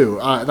history, too.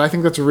 I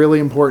think that's really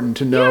important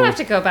to know. You don't have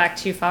to go back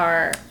too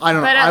far. I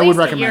don't know. But I would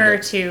recommend a year or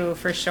two,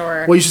 for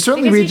sure. Well, you should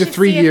certainly read the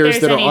 3 years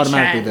that are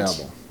automatically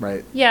available.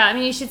 Right. Yeah, I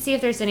mean, you should see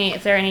if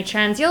there are any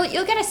trends.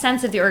 You'll get a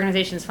sense of the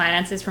organization's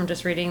finances from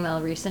just reading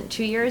the recent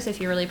 2 years if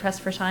you're really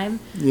pressed for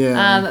time.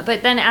 Yeah.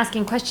 But then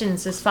asking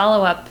questions as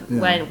follow up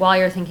while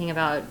you're thinking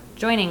about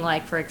joining,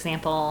 like, for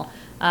example,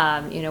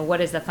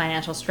 What is the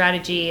financial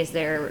strategy? Is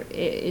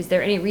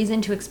there any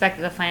reason to expect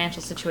that the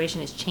financial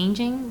situation is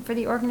changing for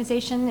the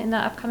organization in the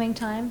upcoming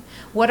time?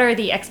 What are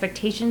the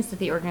expectations that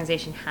the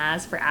organization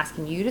has for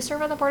asking you to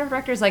serve on the board of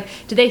directors? Like,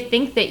 do they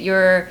think that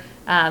you're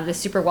the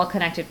super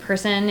well-connected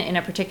person in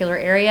a particular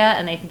area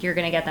and they think you're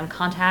going to get them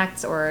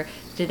contacts? Or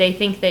do they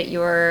think that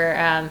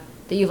you're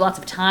that you have lots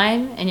of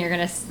time and you're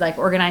going to like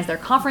organize their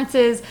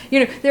conferences?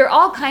 There are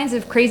all kinds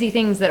of crazy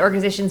things that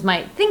organizations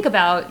might think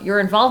about your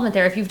involvement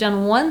there. If you've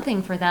done one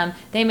thing for them,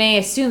 they may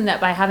assume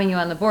that by having you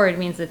on the board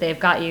means that they've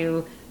got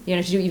you,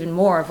 to do even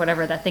more of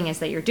whatever that thing is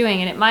that you're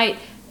doing. And it might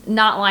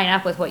not line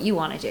up with what you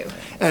want to do.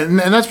 And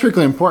that's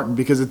particularly important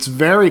because it's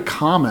very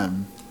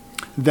common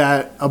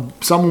that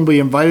someone will be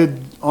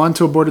invited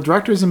onto a board of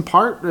directors in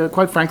part,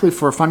 quite frankly,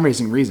 for a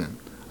fundraising reason.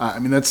 I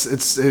think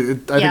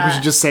we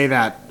should just say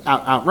that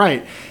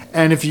outright.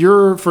 And if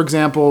you're, for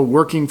example,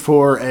 working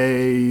for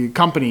a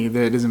company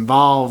that is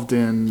involved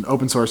in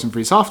open source and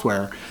free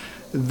software,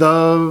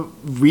 the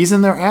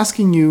reason they're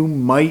asking you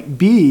might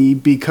be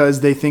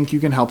because they think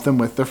you can help them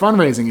with their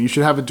fundraising. And you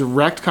should have a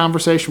direct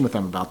conversation with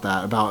them about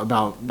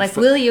that.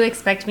 Will you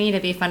expect me to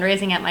be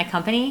fundraising at my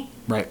company?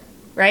 Right.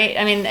 Right?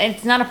 I mean,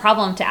 it's not a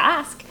problem to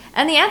ask.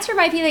 And the answer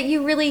might be that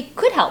you really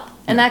could help.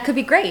 And that could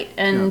be great.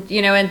 And,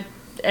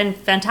 and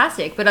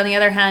fantastic. But on the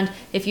other hand,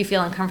 if you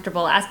feel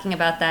uncomfortable asking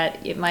about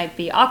that, it might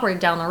be awkward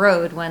down the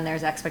road when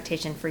there's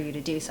expectation for you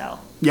to do so.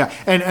 Yeah,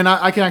 and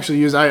I can actually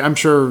use, I'm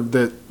sure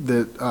that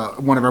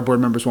one of our board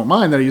members won't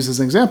mind that I use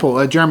as an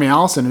example. Jeremy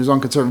Allison, who's on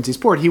Conservancy's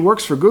board, he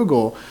works for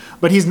Google,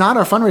 but he's not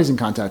our fundraising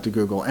contact at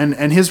Google.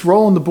 And his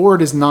role on the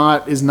board is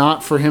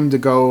not for him to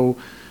go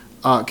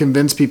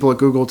convince people at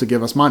Google to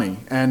give us money.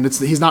 And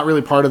he's not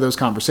really part of those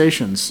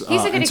conversations.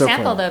 He's a good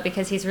example, though,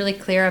 because he's really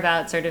clear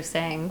about sort of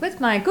saying,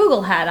 with my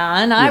Google hat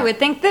on, I would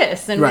think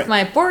this. And with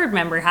my board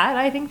member hat,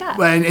 I think that.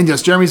 And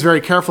yes, Jeremy's very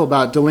careful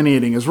about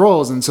delineating his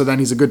roles. And so then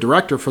he's a good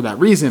director for that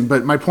reason.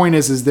 But my point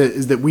is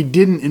that we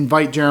didn't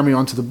invite Jeremy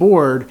onto the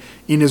board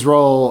in his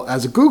role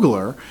as a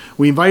Googler.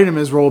 We invited him in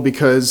his role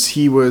because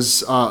he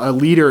was a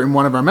leader in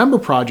one of our member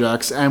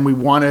projects. And we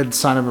wanted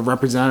kind of a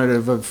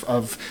representative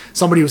of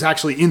somebody who's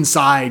actually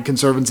inside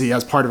Conservancy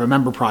as part of a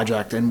member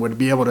project and would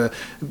be able to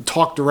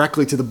talk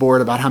directly to the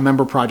board about how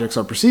member projects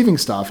are perceiving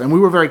stuff. And we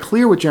were very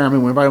clear with Jeremy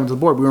when we invited him to the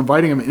board. We were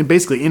inviting him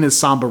basically in his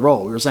Samba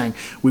role. We were saying,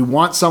 we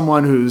want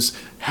someone who's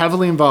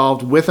heavily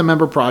involved with a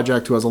member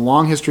project, who has a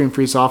long history in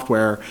free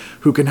software,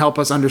 who can help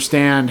us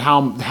understand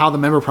how the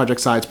member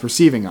project side's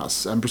perceiving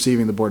us and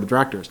perceiving the board of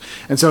directors.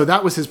 And so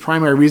that was his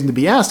primary reason to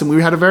be asked. And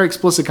we had a very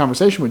explicit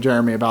conversation with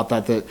Jeremy about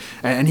that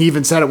and he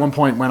even said at one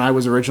point when I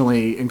was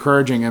originally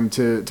encouraging him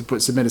to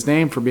submit his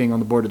name for being on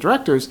the board of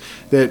directors,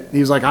 that he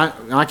was like,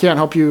 I can't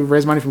help you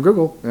raise money from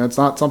Google. It's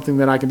not something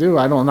that I can do.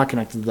 I'm not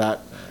connected to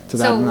that.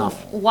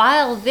 Enough.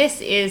 While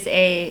this is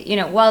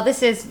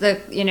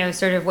the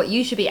sort of what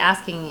you should be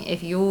asking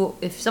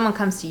if someone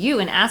comes to you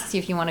and asks you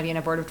if you want to be in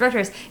a board of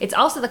directors, it's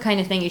also the kind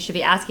of thing you should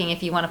be asking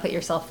if you want to put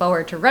yourself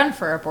forward to run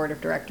for a board of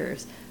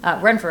directors,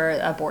 run for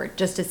a board,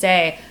 just to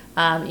say,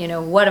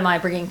 what am I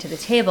bringing to the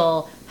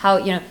table? How,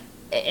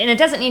 and it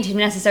doesn't need to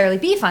necessarily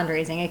be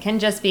fundraising. It can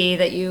just be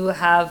that you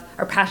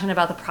are passionate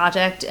about the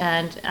project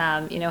and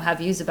have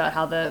views about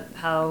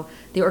how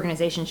the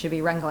organization should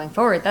be run going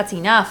forward. That's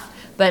enough.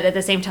 But at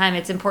the same time,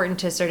 it's important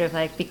to sort of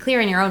like be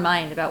clear in your own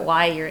mind about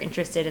why you're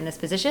interested in this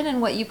position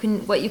and what you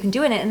can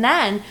do in it. And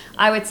then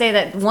I would say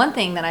that one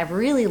thing that I've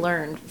really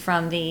learned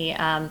from the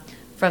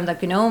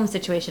GNOME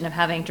situation of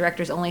having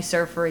directors only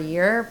serve for a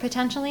year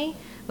potentially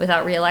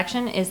without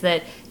re-election is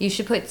that you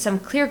should put some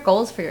clear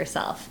goals for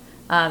yourself.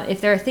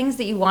 If there are things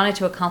that you wanted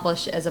to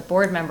accomplish as a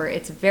board member,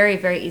 it's very,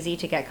 very easy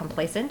to get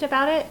complacent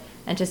about it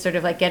and to sort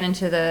of like get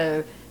into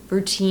the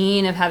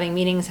routine of having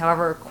meetings,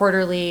 however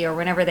quarterly or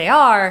whenever they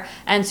are,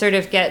 and sort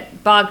of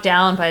get bogged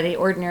down by the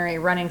ordinary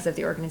runnings of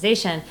the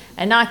organization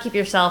and not keep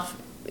yourself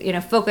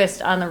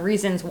focused on the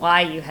reasons why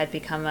you had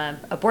become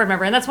a board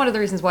member. And that's one of the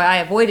reasons why I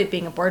avoided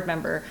being a board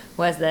member,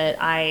 was that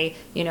I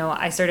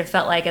sort of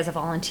felt like as a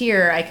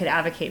volunteer, I could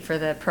advocate for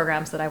the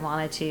programs that I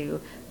wanted to,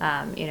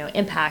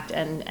 impact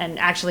and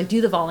actually do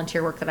the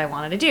volunteer work that I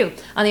wanted to do.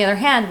 On the other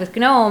hand, with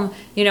GNOME,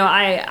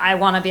 I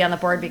want to be on the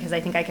board because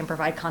I think I can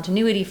provide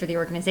continuity for the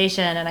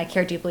organization and I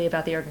care deeply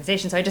about the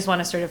organization. So I just want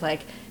to sort of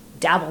like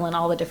dabble in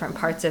all the different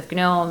parts of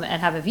GNOME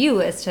and have a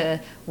view as to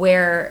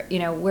where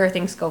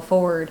things go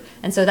forward.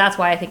 And so that's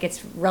why I think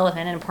it's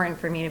relevant and important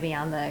for me to be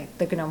on the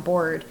GNOME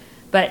board.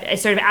 But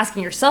sort of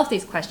asking yourself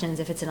these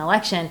questions, if it's an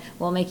election,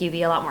 will make you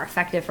be a lot more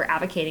effective for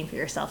advocating for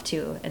yourself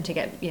too, and to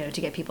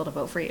get people to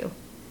vote for you.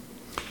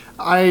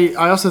 I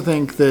also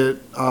think that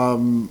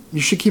you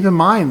should keep in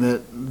mind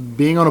that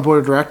being on a board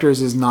of directors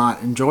is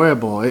not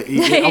enjoyable. It's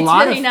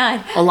really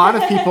not. A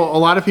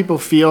lot of people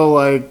feel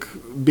like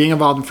being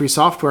involved in free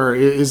software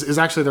is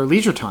actually their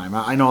leisure time.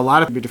 I know a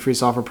lot of people do free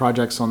software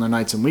projects on their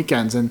nights and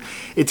weekends, and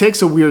it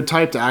takes a weird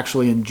type to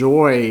actually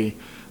enjoy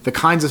the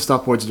kinds of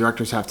stuff boards of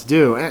directors have to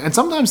do. And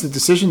sometimes the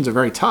decisions are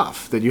very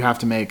tough that you have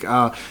to make.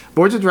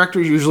 Boards of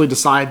directors usually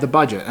decide the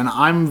budget. And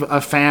I'm a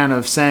fan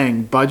of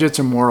saying budgets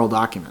are moral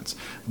documents.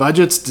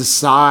 Budgets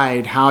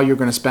decide how you're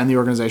going to spend the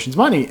organization's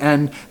money.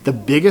 And the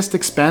biggest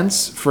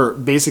expense for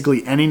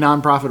basically any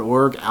nonprofit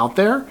org out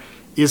there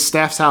is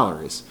staff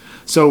salaries.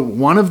 So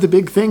one of the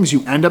big things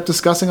you end up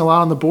discussing a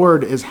lot on the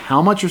board is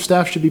how much your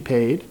staff should be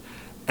paid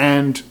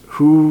and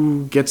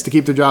who gets to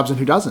keep their jobs and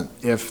who doesn't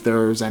if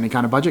there's any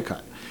kind of budget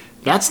cut.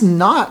 That's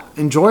not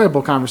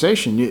enjoyable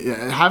conversation.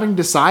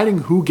 Deciding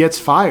who gets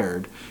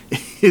fired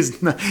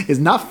is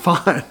not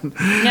fun.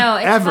 No,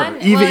 it's ever.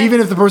 fun. Even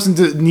if the person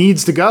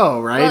needs to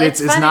go, right? Well,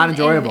 it's not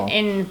enjoyable.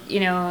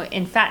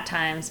 In fat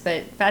times,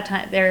 but fat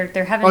time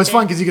they're having. Oh, it's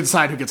fun because you can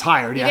decide who gets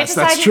hired. Yes,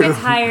 that's true. You get to decide who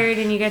gets hired,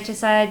 and you get to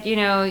decide.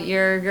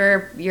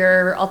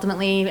 You're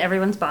ultimately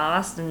everyone's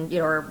boss, and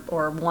or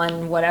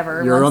one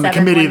whatever. You're on the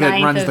committee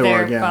that runs the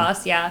org.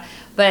 Boss, yeah.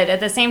 But at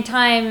the same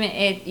time,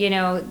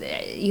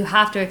 you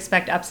have to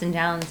expect ups and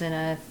downs in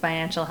a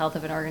financial health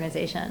of an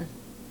organization.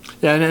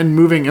 Yeah, and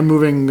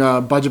moving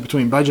budget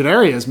between budget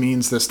areas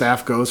means the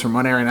staff goes from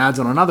one area and adds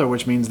on another,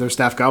 which means there's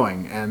staff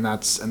going, and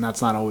that's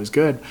not always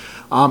good.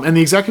 And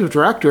the executive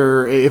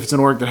director, if it's an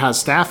org that has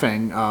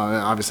staffing,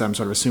 obviously I'm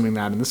sort of assuming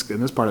that in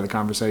this part of the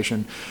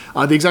conversation,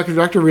 the executive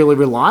director really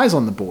relies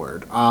on the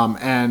board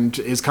and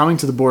is coming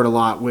to the board a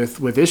lot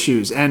with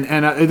issues. And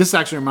this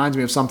actually reminds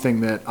me of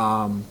something that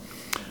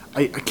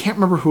I can't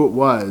remember who it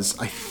was.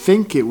 I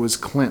think it was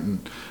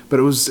Clinton, but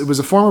it was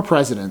a former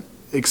president.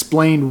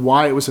 Explained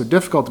why it was so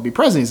difficult to be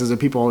president. He says that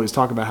people always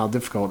talk about how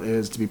difficult it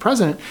is to be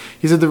president.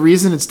 He said the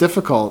reason it's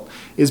difficult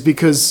is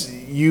because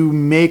you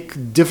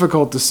make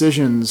difficult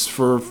decisions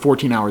for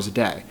 14 hours a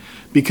day.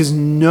 Because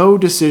no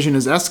decision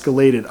is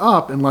escalated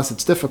up unless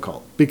it's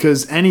difficult.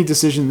 Because any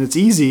decision that's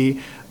easy,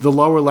 the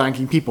lower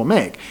ranking people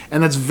make.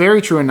 And that's very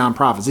true in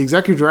nonprofits. The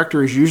executive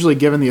director is usually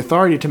given the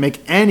authority to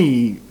make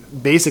any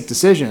basic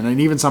decision,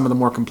 and even some of the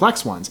more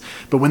complex ones.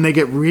 But when they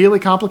get really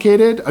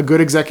complicated, a good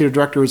executive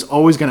director is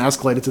always going to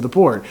escalate it to the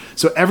board.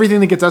 So everything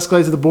that gets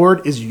escalated to the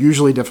board is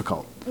usually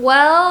difficult.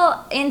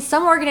 Well, in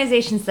some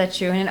organizations that's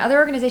true, and in other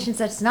organizations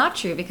that's not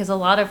true, because a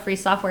lot of free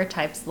software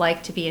types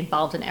like to be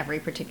involved in every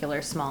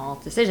particular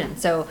small decision.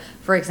 So,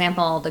 for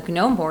example, the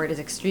GNOME board is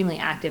extremely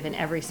active in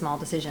every small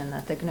decision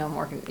that the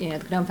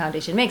GNOME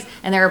Foundation makes,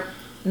 and there are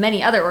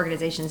many other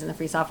organizations in the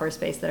free software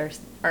space that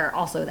are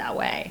also that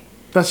way.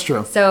 That's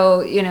true. So,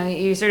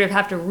 you sort of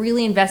have to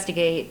really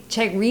investigate,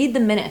 read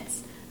the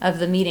minutes of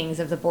the meetings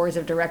of the boards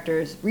of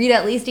directors, read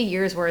at least a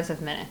year's worth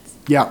of minutes.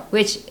 Yeah.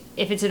 Which,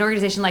 if it's an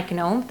organization like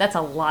GNOME, that's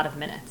a lot of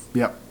minutes.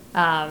 Yep.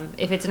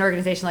 If it's an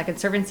organization like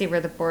Conservancy where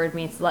the board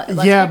meets less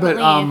yeah,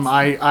 frequently,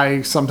 but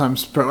I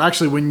sometimes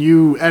actually when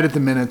you edit the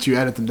minutes, you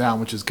edit them down,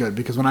 which is good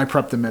because when I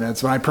prep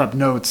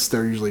notes,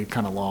 they're usually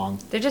kind of long.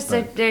 They're just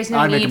there's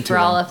no need for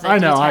all of the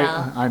detail.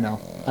 I know.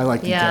 I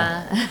like detail.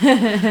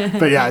 Yeah.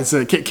 But yeah, it's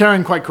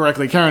Karen quite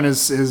correctly. Karen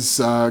is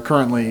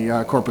currently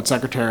corporate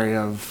secretary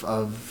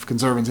of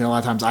Conservancy. And a lot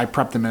of times I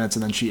prep the minutes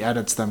and then she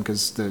edits them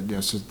because so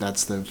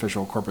that's the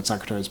official corporate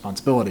secretary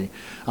responsibility.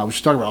 We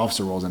should talk about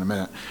officer roles in a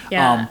minute.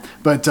 Yeah.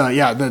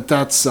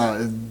 Karen's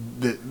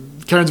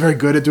very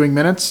good at doing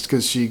minutes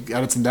because she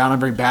edits them down. I'm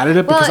very bad at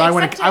it because I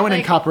want to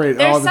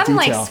incorporate all the detail.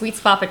 There's some sweet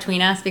spot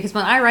between us because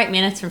when I write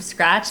minutes from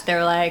scratch,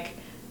 they're like,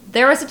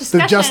 there was a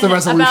discussion just the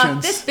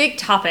about this big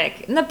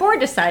topic, and the board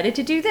decided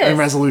to do this. And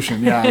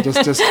resolution, yeah,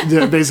 just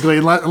basically,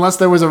 unless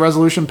there was a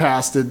resolution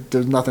passed,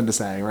 there's nothing to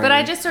say, right? But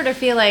I just sort of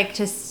feel like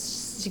to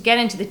get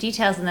into the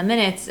details in the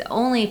minutes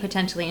only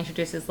potentially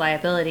introduces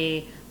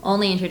liability,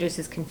 only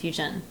introduces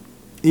confusion.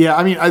 Yeah,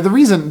 I mean, the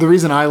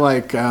reason I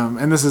like,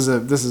 and this is a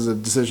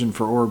decision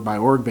for org by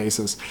org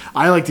basis.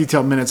 I like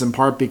detailed minutes in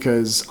part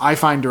because I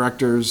find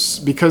directors,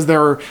 because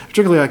they're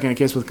particularly like in a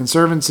case with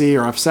Conservancy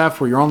or FSF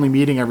where you're only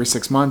meeting every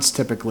 6 months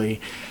typically.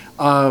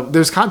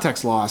 There's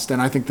context lost,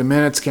 and I think the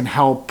minutes can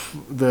help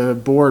the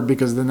board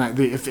because then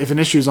if an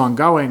issue is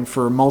ongoing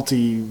for multi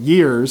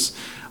years.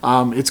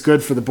 It's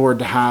good for the board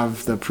to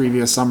have the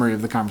previous summary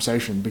of the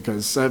conversation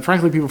because,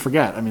 frankly, people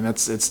forget. I mean,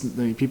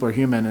 people are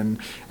human, and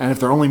if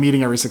they're only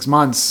meeting every 6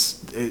 months,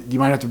 you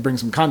might have to bring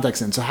some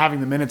context in. So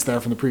having the minutes there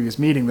from the previous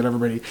meeting that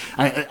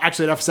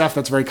actually at FSF,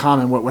 that's very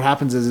common. What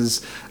happens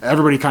is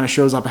everybody kind of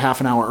shows up a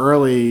half an hour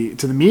early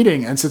to the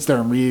meeting and sits there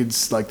and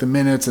reads like the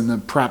minutes and the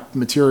prep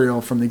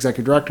material from the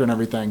executive director and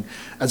everything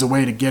as a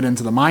way to get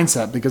into the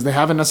mindset because they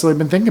haven't necessarily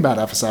been thinking about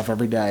FSF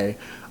every day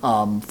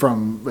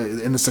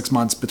in the 6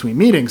 months between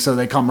meetings. So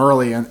they come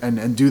early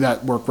and do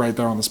that work right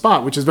there on the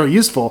spot, which is very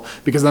useful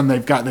because then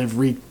they've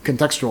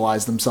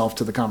recontextualized themselves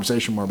to the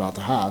conversation we're about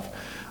to have.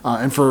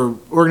 And for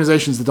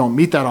organizations that don't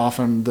meet that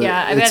often,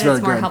 I bet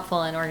it's more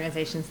helpful in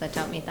organizations that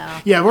don't meet that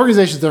often. Yeah,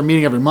 organizations that are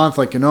meeting every month,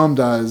 like GNOME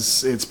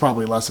does, it's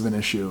probably less of an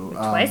issue.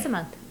 Twice a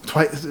month.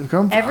 Twice?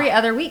 Every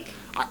other week.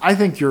 I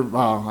think you're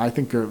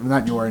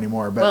not you are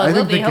anymore, but well, I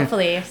think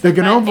hopefully the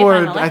GNOME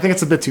board. I think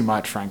it's a bit too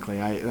much, frankly.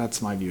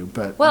 That's my view.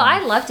 But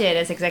I loved it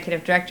as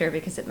executive director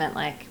because it meant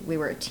like we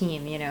were a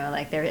team,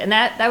 like there, and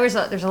there's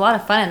a lot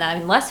of fun in that. I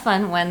mean, less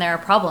fun when there are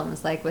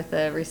problems, like with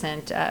the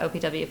recent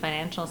OPW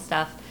financial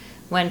stuff.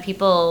 When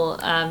people,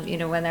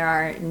 when there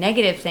are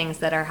negative things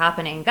that are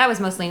happening, that was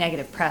mostly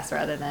negative press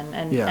rather than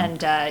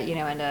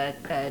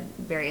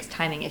various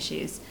timing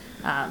issues.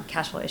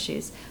 Cash flow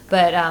issues,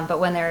 but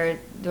when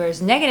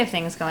there's negative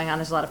things going on,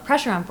 there's a lot of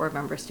pressure on board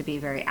members to be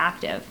very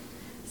active.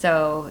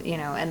 So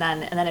and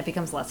then it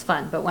becomes less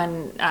fun. But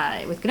when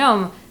with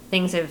GNOME,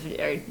 things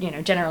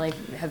generally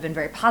have been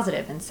very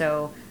positive, and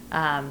so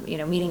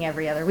meeting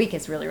every other week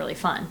is really, really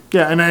fun.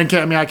 Yeah, and I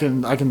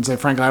can say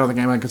frankly, I don't think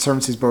anyone on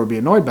Conservancy's board would be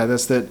annoyed by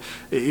this, that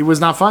it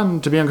was not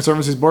fun to be on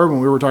Conservancy's board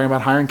when we were talking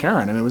about hiring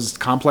Karen, and it was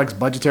complex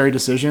budgetary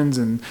decisions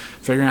and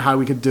figuring out how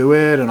we could do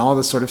it and all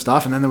this sort of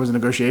stuff. And then there was a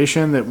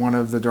negotiation that one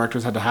of the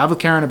directors had to have with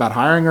Karen about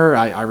hiring her.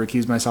 I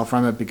recused myself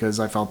from it because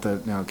I felt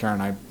that Karen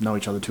and I know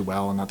each other too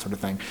well and that sort of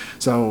thing.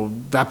 So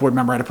that board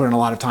member had to put in a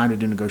lot of time to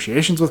do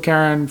negotiations with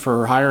Karen for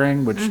her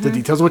hiring, which the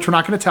details of which we're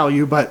not going to tell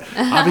you, but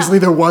obviously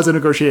there was a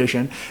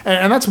negotiation.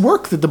 And that's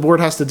work that the board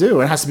has to do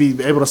and has to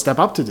be able to step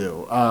up to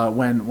do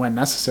when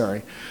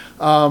necessary.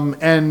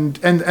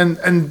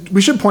 And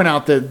we should point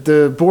out that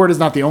the board is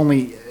not the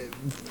only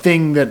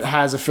thing that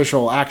has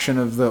official action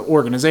of the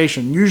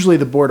organization. Usually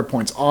the board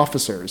appoints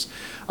officers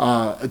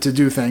to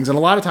do things, and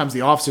a lot of times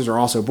the officers are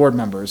also board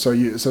members. So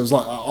there's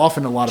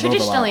often a lot of overlap.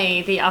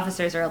 Traditionally, the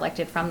officers are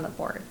elected from the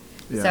board.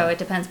 Yeah. So it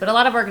depends. But a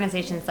lot of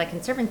organizations like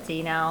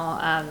Conservancy now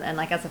and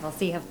like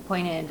SFLC have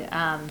appointed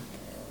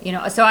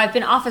so I've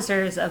been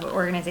officers of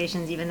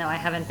organizations even though I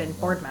haven't been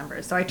board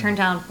members. So I turn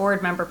down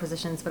board member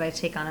positions, but I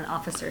take on an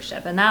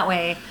officership. And that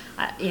way,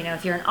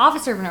 if you're an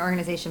officer of an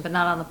organization but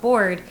not on the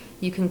board,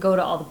 you can go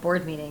to all the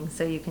board meetings.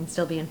 So you can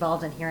still be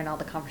involved in hearing all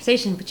the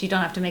conversation, but you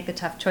don't have to make the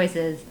tough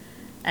choices.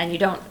 And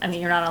you're not on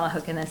the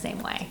hook in the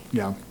same way.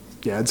 Yeah.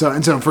 Yeah, and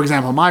so, for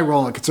example, my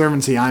role at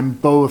Conservancy, I'm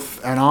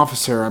both an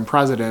officer, I'm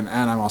president,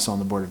 and I'm also on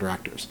the board of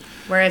directors.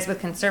 Whereas with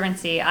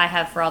Conservancy, I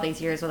have for all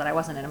these years that I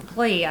wasn't an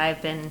employee,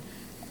 I've been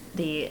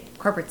the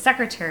corporate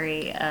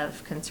secretary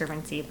of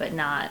Conservancy, but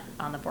not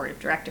on the board of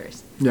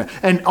directors. Yeah,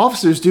 and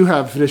officers do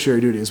have fiduciary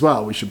duty as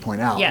well, we should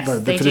point out. Yes, the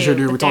they fiduciary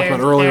do, duty we talked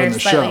about earlier in the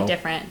show. They're slightly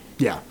different.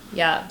 Yeah.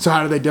 Yeah. So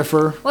how do they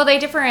differ? Well, they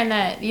differ in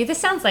that this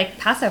sounds like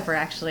Passover,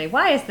 actually.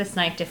 Why is this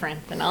night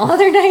different than all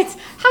other nights?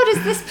 How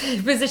does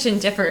this position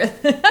differ?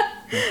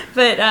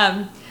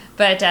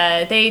 But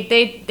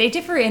they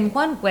differ in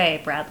one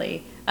way,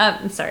 Bradley.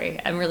 I'm sorry.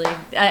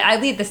 I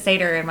lead the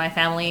Seder in my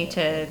family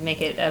to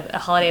make it a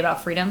holiday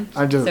about freedom.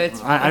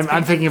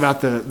 I'm thinking about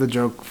the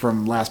joke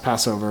from last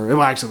Passover.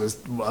 Well, actually, it was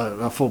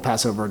a full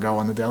Passover ago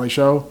on the Daily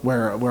Show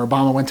where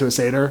Obama went to a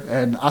Seder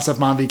and Asaf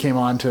Manvi came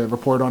on to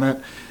report on it.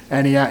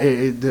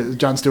 And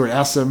Jon Stewart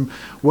asks him,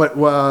 "What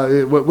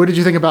did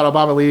you think about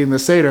Obama leading the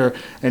Seder?"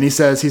 And he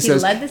says,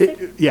 led the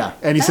Seder? Yeah,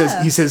 and he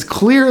says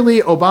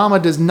clearly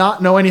Obama does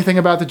not know anything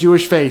about the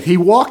Jewish faith. He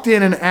walked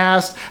in and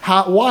asked,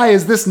 "Why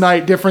is this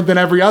night different than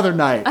every other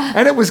night?"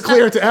 And it was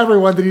clear to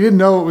everyone that he didn't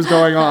know what was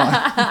going on.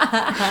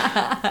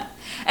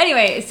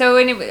 Anyway, so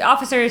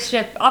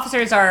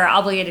officers are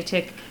obligated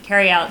to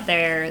carry out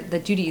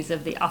the duties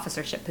of the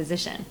officership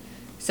position.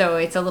 So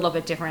it's a little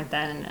bit different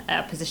than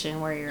a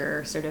position where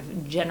you're sort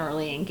of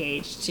generally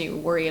engaged to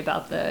worry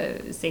about the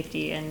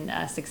safety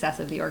and success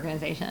of the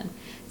organization.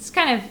 It's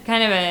kind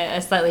of a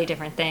slightly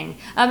different thing.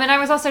 And I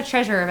was also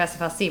treasurer of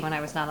SFLC when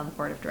I was not on the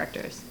board of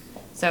directors.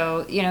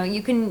 So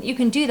you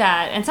can do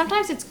that, and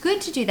sometimes it's good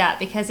to do that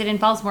because it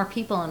involves more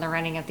people in the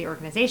running of the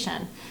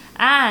organization.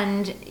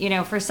 And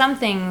for some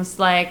things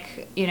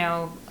like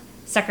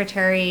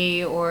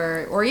secretary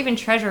or even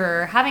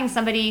treasurer, having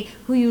somebody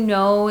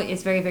who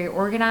is very, very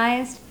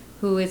organized,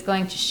 who is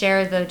going to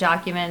share the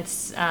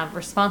documents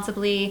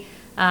responsibly,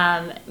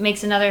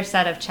 makes another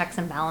set of checks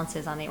and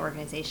balances on the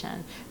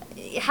organization.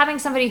 Having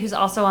somebody who's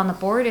also on the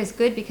board is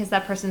good because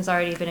that person's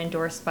already been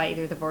endorsed by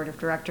either the board of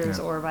directors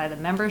or by the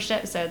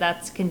membership, so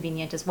that's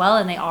convenient as well,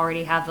 and they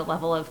already have the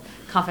level of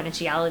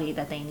confidentiality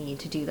that they need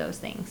to do those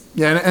things.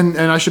 Yeah, and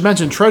I should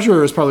mention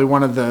treasurer is probably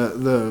one of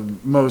the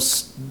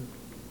most...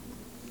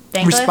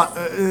 No,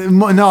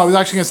 I was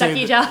actually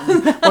going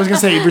to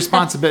say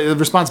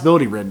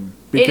responsibility ridden.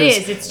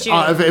 Because, it's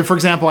true. For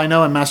example, I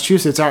know in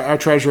Massachusetts, our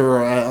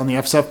treasurer on the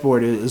FSF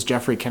board is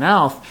Jeffrey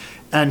Knauth,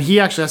 and he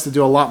actually has to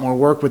do a lot more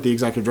work with the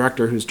executive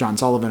director, who's John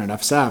Sullivan at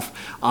FSF,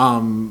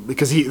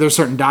 because there's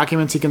certain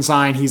documents he can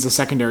sign. He's a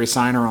secondary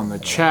signer on the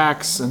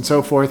checks and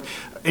so forth.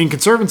 In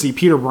Conservancy,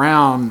 Peter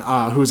Brown,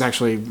 who's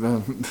actually,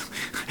 there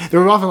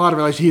were often a lot of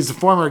relations. He's the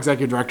former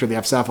executive director of the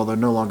FSF, although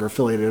no longer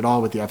affiliated at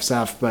all with the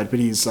FSF, but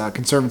he's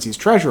Conservancy's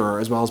treasurer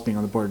as well as being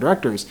on the board of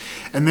directors.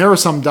 And there are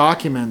some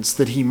documents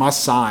that he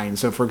must sign.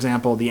 So, for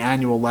example, the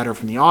annual letter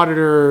from the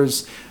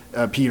auditors,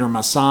 Peter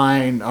must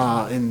sign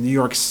in New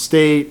York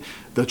State.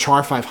 The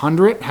Char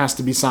 500 has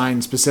to be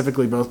signed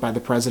specifically both by the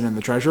president and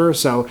the treasurer.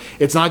 So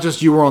it's not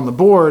just you were on the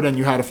board and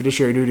you had a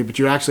fiduciary duty, but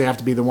you actually have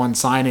to be the one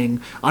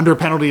signing under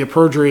penalty of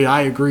perjury.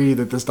 I agree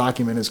that this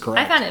document is correct.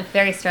 I found it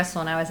very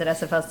stressful when I was at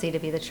SFLC to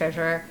be the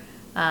treasurer.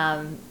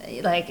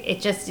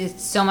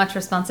 It's so much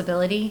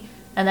responsibility.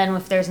 And then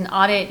if there's an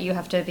audit, you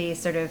have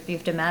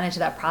to manage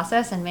that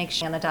process and make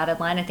sure on the dotted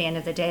line at the end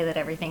of the day that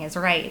everything is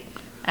right.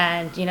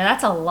 And,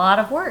 that's a lot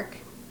of work.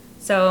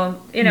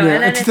 So,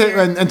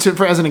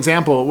 as an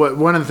example,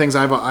 one of the things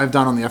I've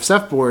done on the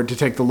FSF board to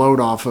take the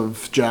load off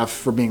of Jeff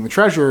for being the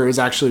treasurer is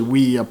actually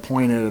we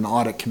appointed an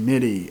audit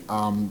committee.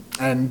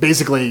 And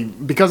basically,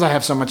 because I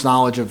have so much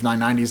knowledge of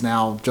 990s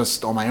now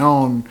just on my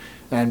own,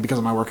 and because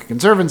of my work at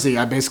Conservancy,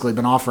 I've basically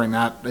been offering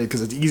that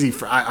because it's easy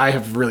I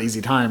have a really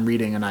easy time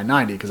reading a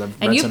 990 because I've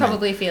read and you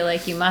probably feel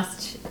like you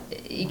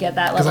get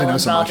that level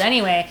involved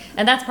anyway.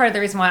 And that's part of the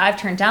reason why I've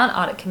turned down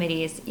audit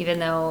committees, even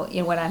though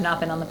when I've not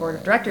been on the board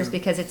of directors,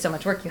 because it's so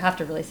much work. You have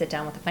to really sit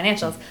down with the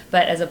financials.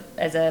 But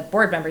as a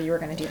board member, you were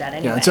going to do that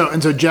anyway. Yeah,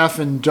 and so Jeff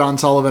and John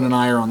Sullivan and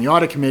I are on the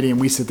audit committee,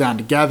 and we sit down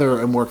together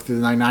and work through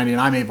the 990,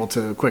 and I'm able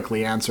to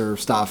quickly answer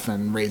stuff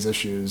and raise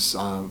issues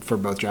for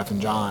both Jeff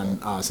and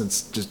John,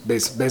 since just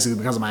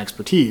basically because of my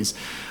expertise,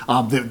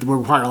 that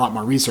require a lot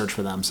more research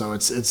for them. So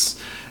it's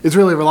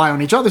really rely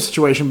on each other's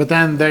situation, but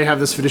then they have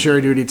this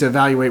fiduciary duty to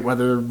evaluate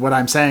whether what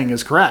I'm saying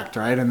is correct,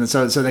 right? And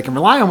so they can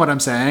rely on what I'm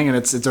saying, and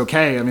it's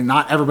okay. I mean,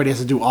 not everybody has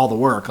to do all the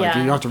work. Like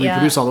you don't have to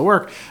reproduce all the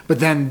work,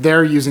 but then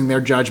they're using their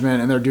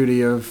judgment and their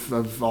duty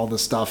of all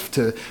this stuff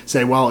to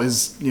say, well,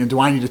 do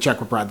I need to check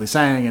what Bradley's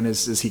saying, and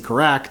is he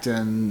correct,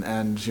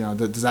 and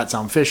does that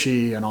sound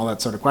fishy, and all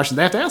that sort of question.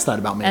 They have to ask that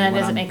about me. And then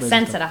does it make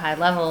sense at a high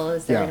level?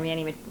 Is there going to be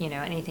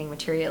anything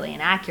materially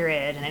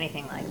inaccurate and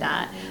anything like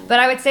that? But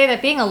I would say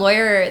that being a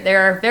lawyer,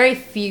 there are very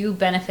few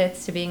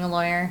benefits to being a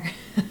lawyer.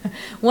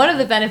 One of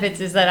the benefits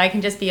is that I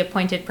can just be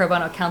appointed pro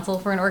bono counsel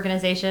for an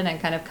organization and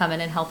kind of come in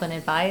and help and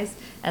advise.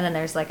 And then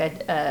there's like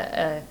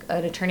an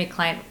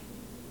attorney-client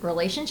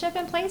relationship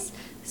in place.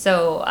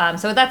 So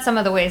that's some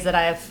of the ways that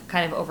I've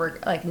kind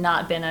of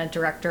not been a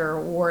director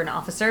or an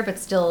officer, but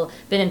still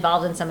been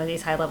involved in some of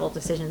these high-level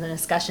decisions and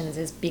discussions,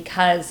 is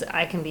because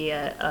I can be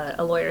a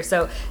lawyer.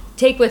 So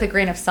take with a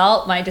grain of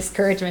salt my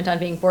discouragement on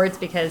being boards,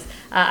 because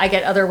I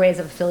get other ways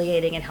of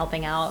affiliating and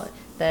helping out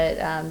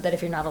that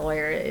if you're not a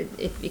lawyer,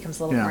 it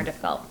becomes a little more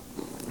difficult.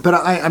 But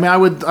I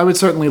would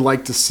certainly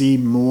like to see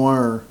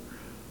more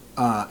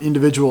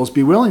individuals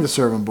be willing to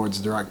serve on boards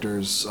of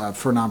directors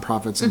for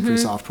nonprofits and free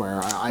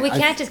software. We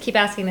can't just keep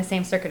asking the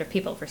same circuit of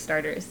people, for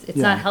starters. It's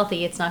not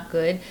healthy. It's not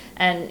good.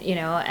 And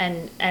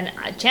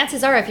and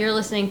chances are, if you're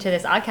listening to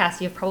this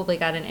podcast, you've probably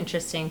got an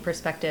interesting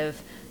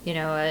perspective.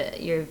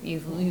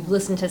 You've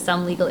listened to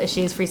some legal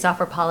issues, free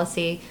software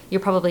policy.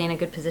 You're probably in a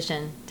good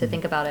position to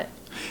think about it.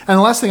 And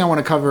the last thing I want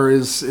to cover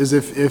is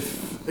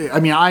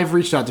I've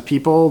reached out to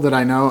people that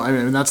I know. I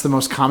mean, that's the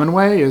most common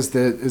way is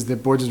that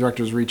boards of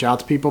directors reach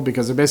out to people,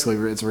 because it's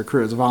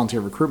a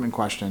volunteer recruitment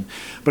question.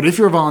 But if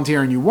you're a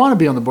volunteer and you want to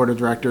be on the board of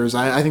directors,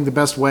 I think the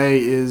best way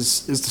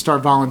is to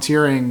start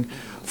volunteering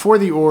for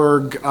the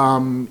org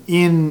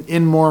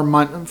in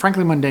more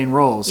frankly mundane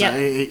roles.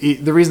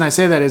 Yep. The reason I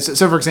say that is,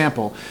 so for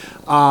example,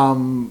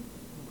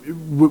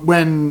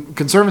 when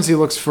Conservancy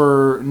looks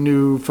for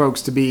new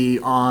folks to be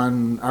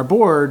on our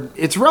board,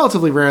 it's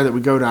relatively rare that we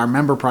go to our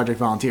member project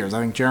volunteers. I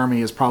think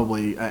Jeremy is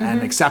probably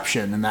an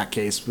exception in that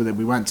case, that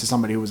we went to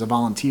somebody who was a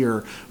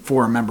volunteer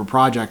for a member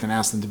project and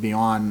asked them to be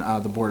on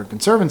the board of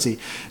Conservancy.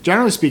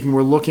 Generally speaking,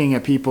 we're looking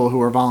at people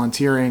who are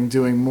volunteering,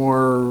 doing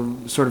more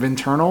sort of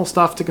internal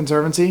stuff to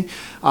Conservancy.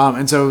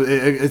 And so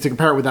to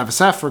compare it with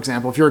FSF, for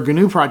example, if you're a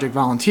GNU project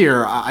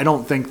volunteer, I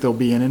don't think there'll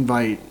be an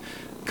invite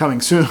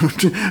coming soon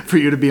for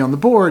you to be on the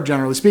board,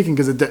 generally speaking,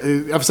 because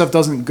FSF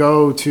doesn't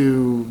go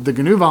to the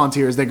GNU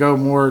volunteers. They go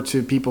more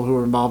to people who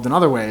are involved in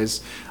other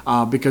ways,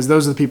 because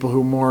those are the people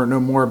who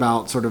know more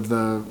about sort of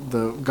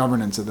the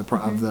governance of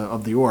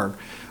the org.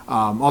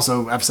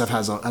 Also, FSF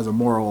has a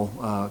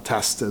moral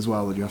test as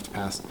well that you have to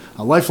pass.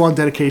 A lifelong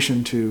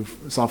dedication to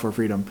software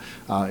freedom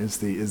is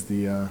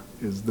the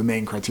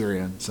main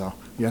criterion. So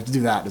you have to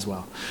do that as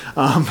well.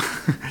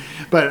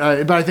 But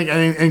I think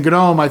in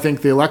GNOME, I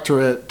think the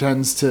electorate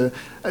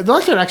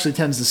actually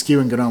tends to skew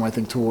in GNOME, I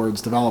think,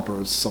 towards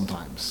developers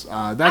sometimes.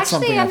 That's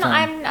something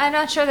I'm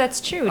not sure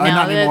that's true now.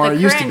 Not anymore. The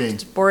it used to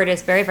current board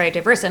is very, very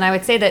diverse, and I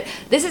would say that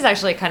this is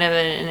actually kind of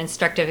an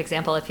instructive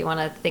example if you want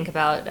to think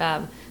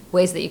about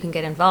ways that you can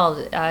get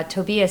involved.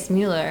 Tobias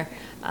Müller,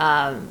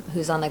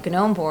 who's on the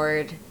GNOME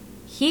board,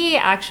 he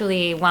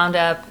actually wound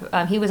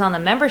up, he was on the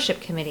membership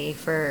committee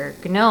for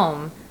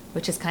GNOME,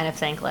 which is kind of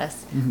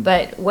thankless. Mm-hmm.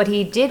 But what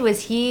he did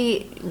was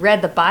he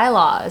read the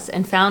bylaws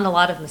and found a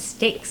lot of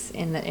mistakes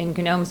in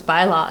GNOME's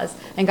bylaws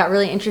and got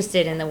really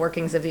interested in the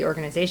workings of the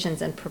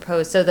organizations and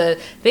proposed. So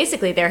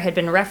basically there had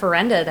been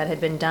referenda that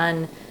had been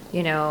done,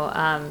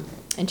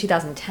 in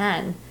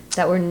 2010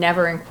 that were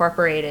never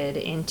incorporated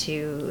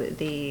into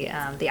the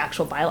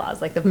actual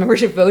bylaws. Like the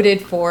membership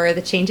voted for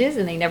the changes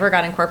and they never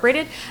got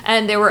incorporated.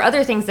 And there were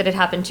other things that had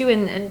happened too,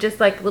 and just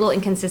like little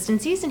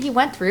inconsistencies. And he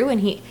went through and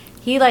he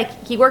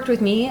he worked with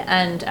me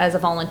and as a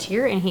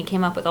volunteer, and he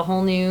came up with a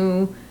whole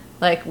new,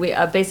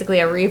 basically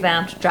a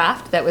revamped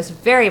draft that was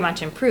very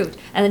much improved.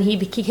 And then he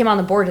came on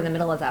the board in the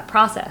middle of that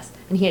process,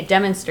 and he had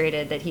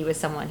demonstrated that he was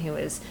someone who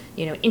was,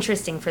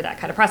 interesting for that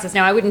kind of process.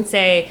 Now, I wouldn't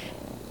say,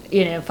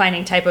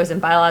 finding typos in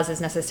bylaws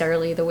is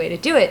necessarily the way to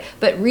do it,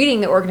 but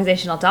reading the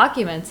organizational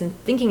documents and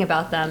thinking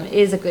about them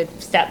is a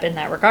good step in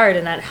that regard,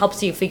 and that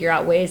helps you figure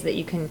out ways that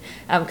you can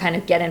kind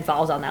of get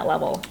involved on that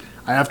level.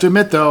 I have to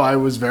admit, though, I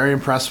was very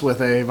impressed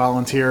with a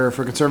volunteer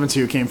for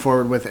Conservancy who came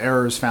forward with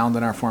errors found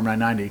in our Form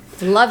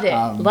 990. Loved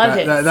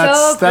it.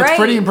 That's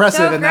pretty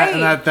impressive, and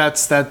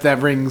that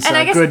brings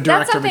good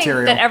director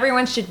material. That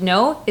everyone should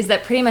know is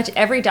that pretty much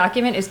every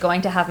document is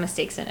going to have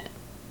mistakes in it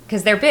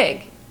because they're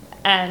big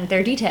and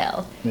they're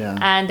detailed,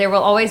 and there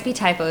will always be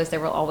typos. There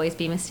will always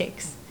be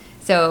mistakes.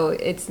 So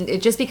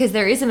it just because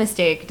there is a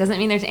mistake doesn't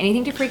mean there's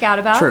anything to freak out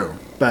about. True,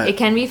 but it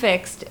can be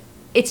fixed.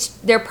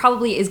 There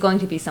probably is going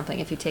to be something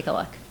if you take a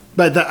look.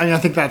 But I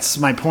think that's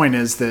my point,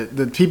 is that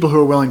the people who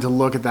are willing to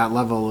look at that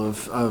level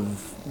of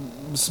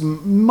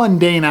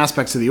mundane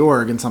aspects of the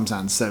org, in some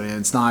sense. I mean,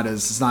 it's not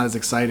as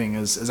exciting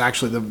as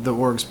actually the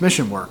org's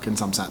mission work, in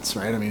some sense,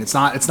 right? I mean, it's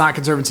not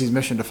Conservancy's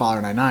mission to follow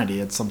 990.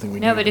 It's something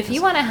we do. No, but if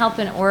you want to help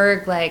an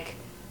org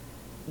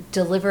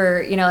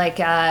deliver,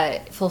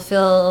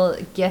 fulfill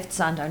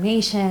gifts on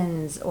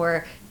donations,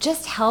 or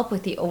just help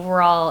with the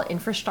overall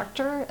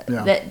infrastructure,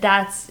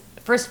 that's,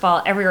 first of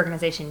all, every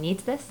organization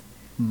needs this.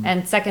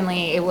 And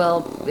secondly, it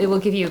will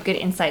give you a good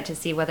insight to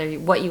see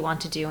what you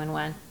want to do and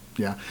when.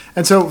 Yeah,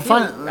 and so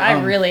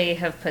I really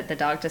have put the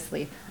dog to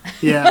sleep.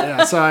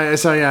 Yeah. So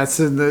it's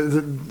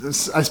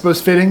I suppose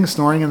fitting,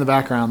 snoring in the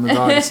background. The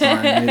dog is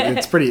snoring.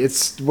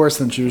 It's worse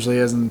than she usually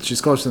is, and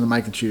she's closer to the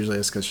mic than she usually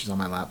is because she's on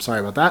my lap. Sorry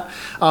about that.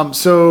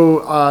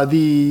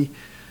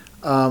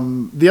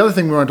 The other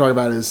thing we want to talk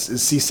about is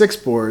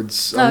C6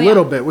 boards a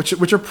little bit,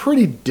 which are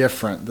pretty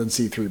different than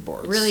C3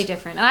 boards. Really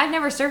different. And I've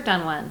never served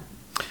on one.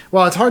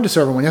 Well, it's hard to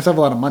serve on one. You have to have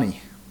a lot of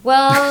money.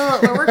 Well,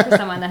 or work for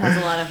someone that has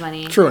a lot of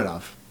money. True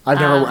enough.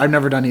 I've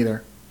never done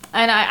either.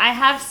 And I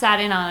have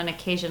sat in on an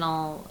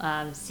occasional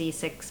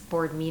C6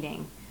 board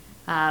meeting,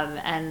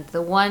 and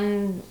the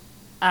one,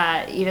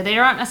 they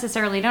don't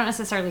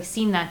necessarily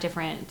seem that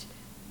different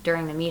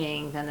during the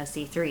meeting than the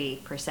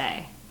C3 per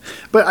se.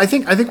 But I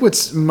think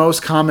what's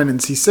most common in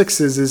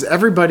C6s is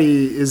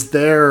everybody is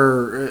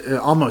there,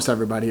 almost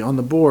everybody on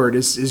the board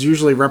is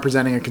usually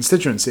representing a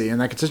constituency,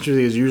 and that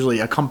constituency is usually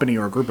a company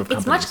or a group of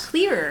companies. It's much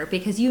clearer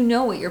because you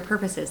know what your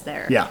purpose is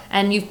there. Yeah.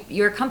 And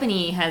your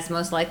company has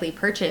most likely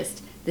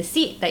purchased the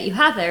seat that you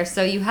have there,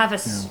 so you have a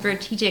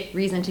strategic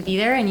reason to be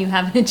there, and you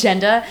have an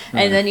agenda,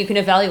 and then you can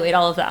evaluate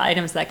all of the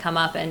items that come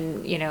up,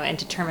 and and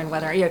determine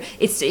whether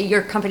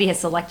your company has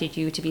selected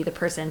you to be the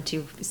person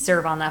to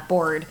serve on that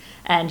board,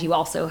 and you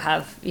also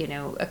have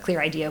a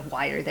clear idea of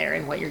why you're there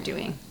and what you're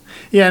doing.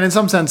 Yeah, and in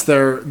some sense,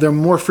 they're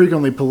more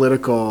frequently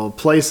political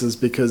places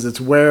because it's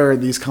where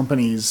these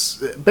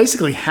companies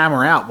basically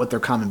hammer out what their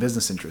common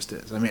business interest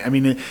is. I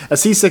mean, a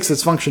C6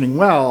 that's functioning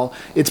well,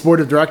 its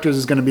board of directors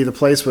is going to be the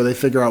place where they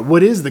figure out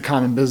what is the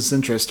common business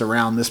interest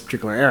around this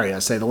particular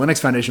area. Say the Linux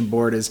Foundation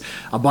board is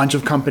a bunch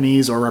of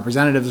companies or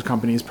representatives of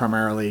companies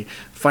primarily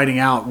fighting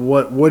out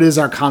what is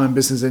our common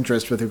business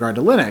interest with regard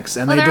to Linux,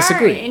 and they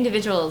disagree. There are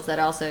individuals that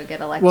also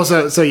get elected. Well,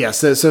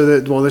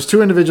 there's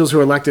two individuals who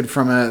are elected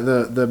from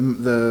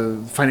the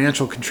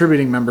financial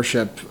contributing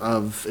membership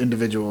of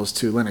individuals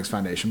to Linux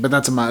Foundation, but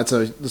that's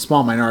a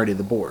small minority of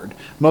the board.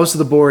 Most of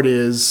the board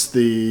is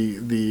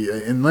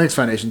in Linux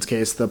Foundation's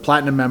case, the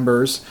platinum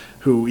members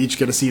who each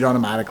get a seat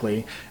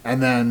automatically,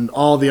 and then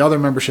all the other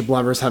membership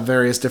levers have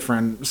various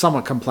different,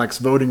 somewhat complex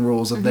voting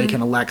rules of they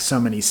can elect so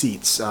many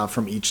seats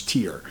from each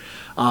tier.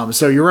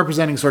 So you're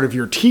representing sort of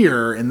your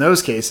tier in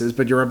those cases,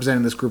 but you're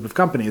representing this group of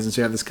companies, and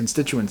so you have this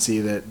constituency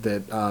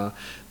that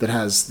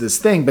has this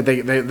thing, but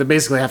they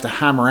basically have to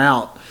hammer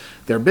out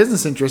their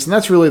business interests, and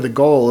that's really the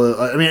goal.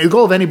 The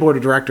goal of any board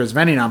of directors of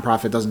any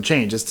nonprofit doesn't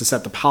change. It's to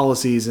set the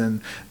policies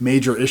and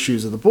major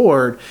issues of the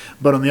board.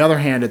 But on the other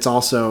hand, it's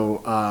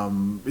also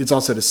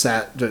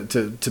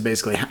to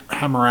basically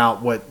hammer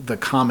out what the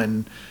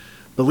common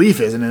belief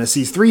is. And in a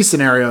C3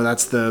 scenario,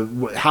 that's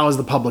how is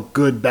the public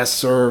good best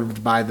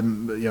served by the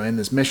in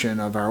this mission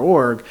of our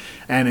org,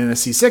 and in a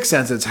C6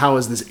 sense, it's how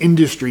is this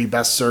industry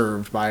best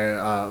served by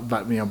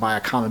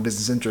a common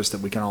business interest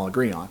that we can all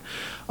agree on.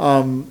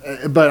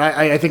 But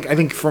I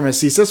think from a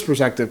C6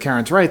 perspective,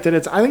 Karen's right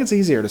that I think it's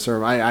easier to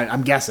serve.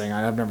 I'm guessing.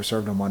 I've never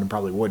served on one and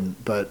probably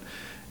wouldn't, but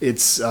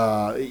it's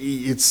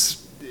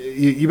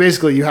you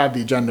basically you have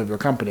the agenda of your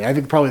company. I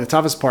think probably the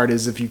toughest part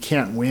is if you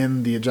can't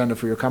win the agenda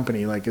for your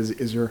company. Like,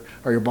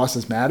 are your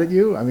bosses mad at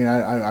you? I mean,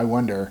 I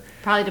wonder.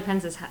 Probably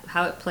depends as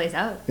how it plays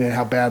out. Yeah,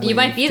 how badly you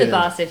might be the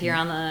boss if you're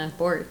on the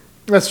board.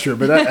 That's true,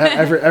 but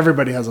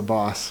everybody has a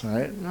boss,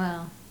 right?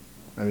 Well,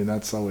 I mean,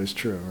 that's always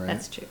true, right?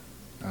 That's true.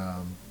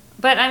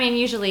 But I mean,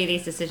 usually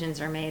these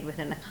decisions are made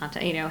within the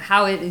context.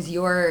 How is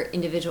your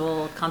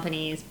individual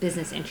company's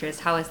business interest?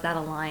 How is that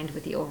aligned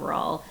with the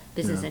overall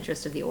business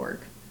interest of the org?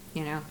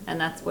 And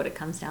that's what it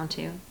comes down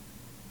to.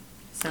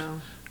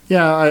 So.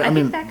 Yeah, I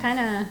mean, think that kind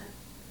of.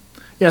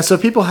 Yeah, so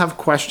if people have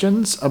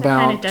questions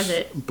about does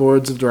it.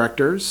 boards of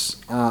directors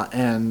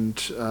and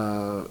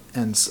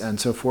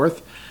so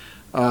forth,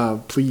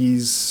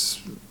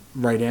 please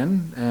write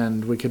in,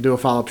 and we could do a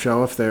follow-up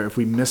show if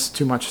we miss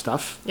too much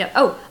stuff. Yeah.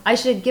 Oh, I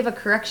should give a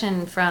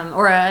correction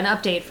an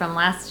update from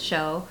last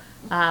show.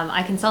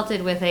 I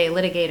consulted with a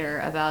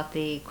litigator about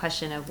the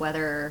question of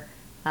whether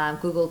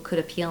Google could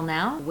appeal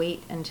now,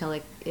 wait until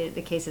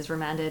the case is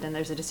remanded and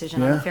there's a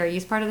decision on the fair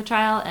use part of the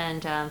trial.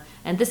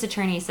 And this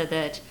attorney said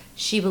that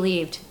she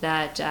believed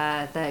that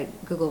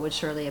Google would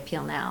surely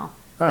appeal now,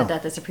 but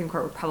that the Supreme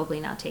Court would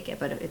probably not take it.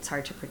 But it's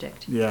hard to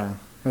predict. Yeah.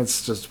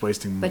 That's just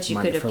wasting money. But you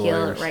could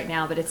appeal it right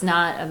now, but it's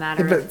not a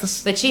matter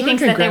of... But she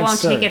thinks that they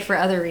won't take it for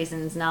other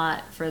reasons,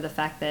 not for the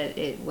fact that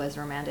it was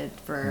remanded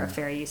for a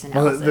fair use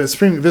analysis.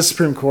 Well, this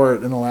Supreme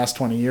Court in the last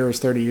 20 years,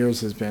 30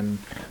 years, has been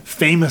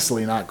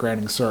famously not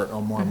granting cert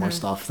on more and more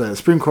stuff. The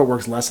Supreme Court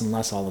works less and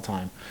less all the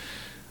time.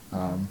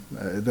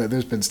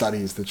 There's been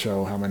studies that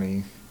show how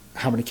many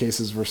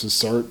cases versus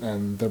cert,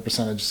 and their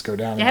percentages go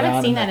down and down. I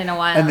haven't seen that in a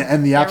while.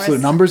 And the absolute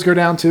numbers go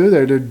down too.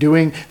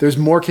 There's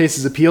more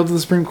cases appealed to the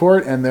Supreme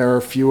Court, and there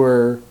are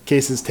fewer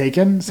cases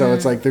taken. So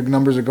it's like the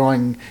numbers are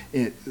going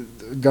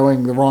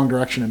the wrong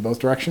direction in both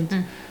directions.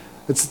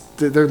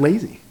 They're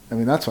lazy. I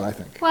mean, that's what I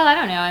think. Well, I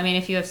don't know. I mean,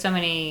 if you have so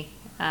many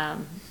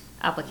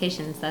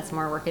applications, that's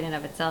more work in and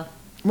of itself.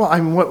 Well, I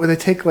mean, what would they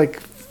take,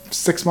 like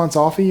 6 months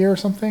off a year or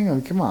something? I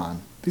mean, come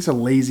on. These are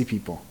lazy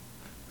people.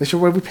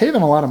 We pay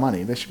them a lot of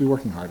money. They should be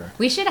working harder.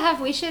 We should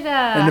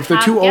and if they're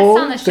have too guests old,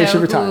 on the show they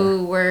should retire.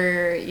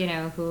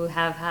 who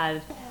have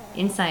had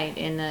insight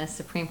in the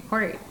Supreme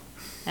Court,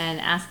 and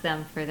ask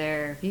them for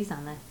their views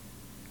on this.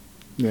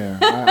 Yeah,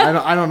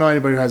 I don't know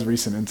anybody who has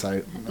recent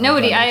insight.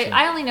 Nobody.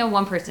 I only know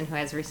one person who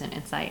has recent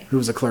insight. Who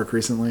was a clerk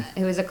recently?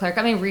 Who was a clerk?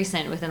 I mean,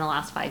 recent within the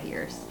last 5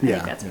 years. I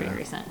think that's pretty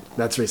recent.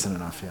 That's recent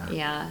enough. Yeah.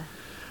 Yeah.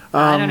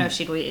 I don't know if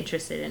she'd be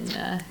interested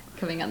in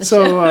coming on the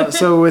show.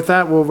 So with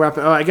that, we'll wrap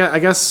it. I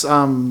guess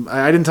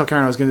I didn't tell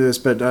Karen I was going to do this,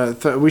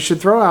 but we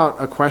should throw out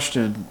a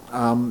question.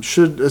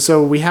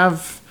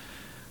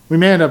 We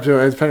may end up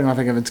doing, depending on if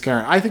I convince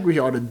Karen. I think we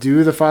ought to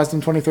do the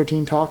FOSDEM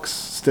 2013 talks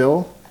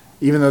still,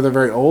 even though they're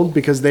very old,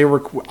 because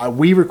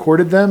we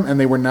recorded them and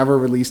they were never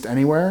released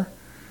anywhere.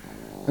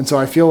 And so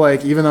I feel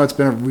like even though it's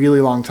been a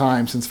really long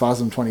time since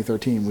FOSDEM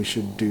 2013, we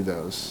should do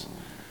those.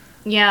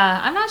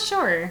 Yeah, I'm not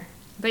sure.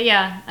 But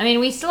yeah, I mean,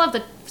 we still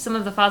have some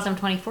of the FOSDEM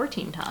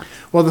 2014 talks.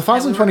 Well, the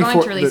FOSDEM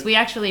 2014... We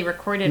actually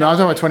recorded... No, I'm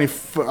talking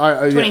about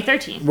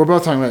 2013. We're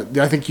both talking about...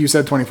 I think you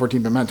said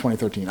 2014, but meant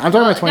 2013. I'm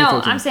talking about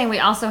 2013. No, I'm saying we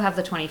also have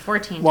the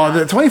 2014 Well, the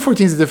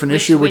 2014 is a different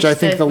issue, which I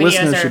think the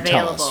listeners should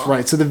tell us.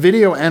 Right, so the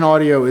video and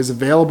audio is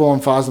available on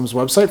FOSDEM's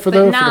website for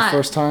the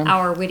first time.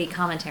 Our witty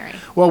commentary.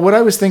 Well, what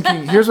I was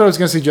thinking... Here's what I was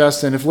going to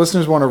suggest, and if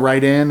listeners want to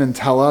write in and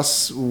tell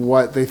us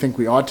what they think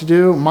we ought to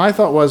do, my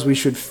thought was we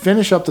should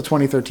finish up the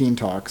 2013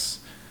 talks...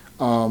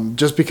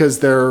 just because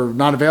they're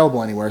not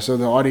available anywhere. So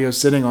the audio is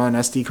sitting on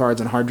SD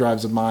cards and hard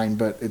drives of mine,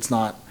 but it's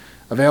not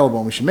available,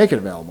 and we should make it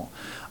available,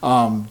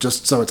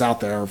 just so it's out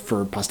there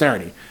for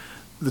posterity.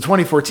 The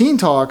 2014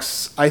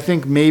 talks, I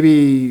think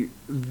maybe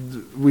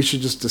we should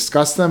just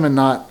discuss them and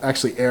not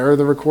actually air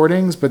the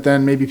recordings, but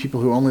then maybe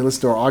people who only listen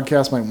to our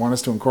podcast might want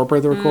us to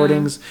incorporate the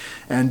recordings,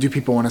 and do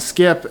people want to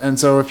skip? And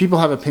so if people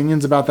have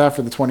opinions about that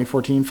for the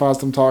 2014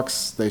 FOSDEM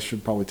talks, they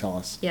should probably tell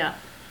us. Yeah.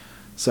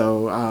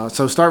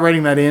 So start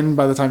writing that in.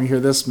 By the time you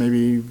hear this,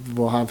 maybe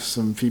we'll have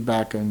some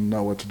feedback and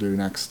know what to do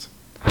next.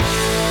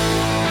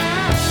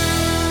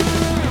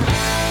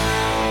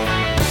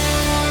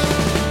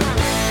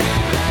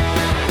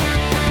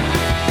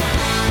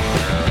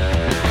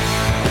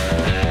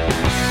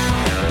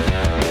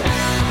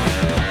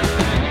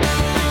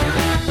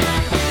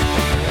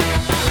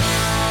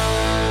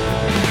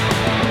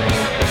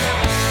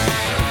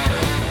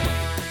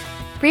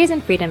 Free as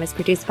in Freedom is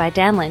produced by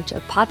Dan Lynch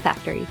of Pod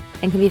Factory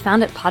and can be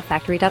found at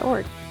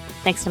podfactory.org.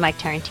 Thanks to Mike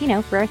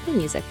Tarantino for our theme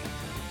music.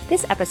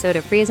 This episode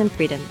of Free as in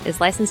Freedom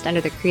is licensed under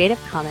the Creative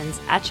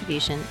Commons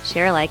Attribution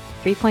Share Alike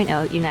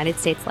 3.0 United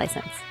States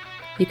license.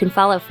 You can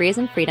follow Free as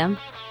in Freedom,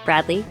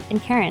 Bradley,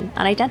 and Karen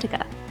on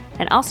Identica,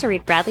 and also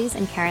read Bradley's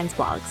and Karen's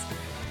blogs.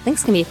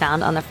 Links can be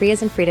found on the Free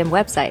as in Freedom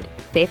website,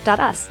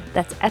 faif.us.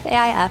 That's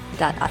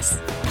faif.us.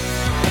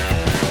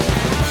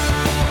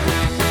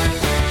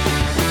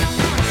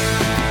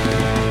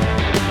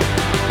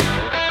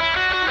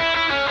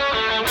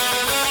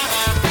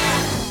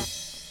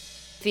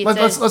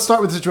 Let's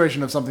start with the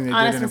situation of something they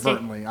did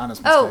inadvertently.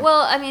 Honest mistake. Oh,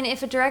 well, I mean,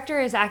 if a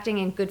director is acting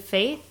in good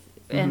faith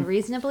and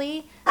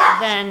reasonably,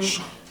 then...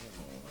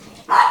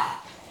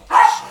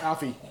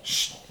 Alfie.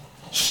 Shh.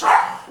 Shh.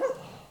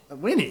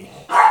 Winnie.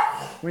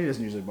 Winnie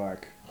doesn't usually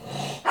bark.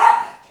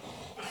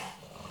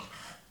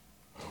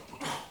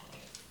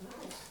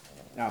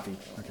 Alfie.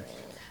 Okay.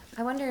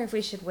 I wonder if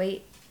we should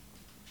wait.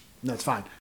 No, it's fine.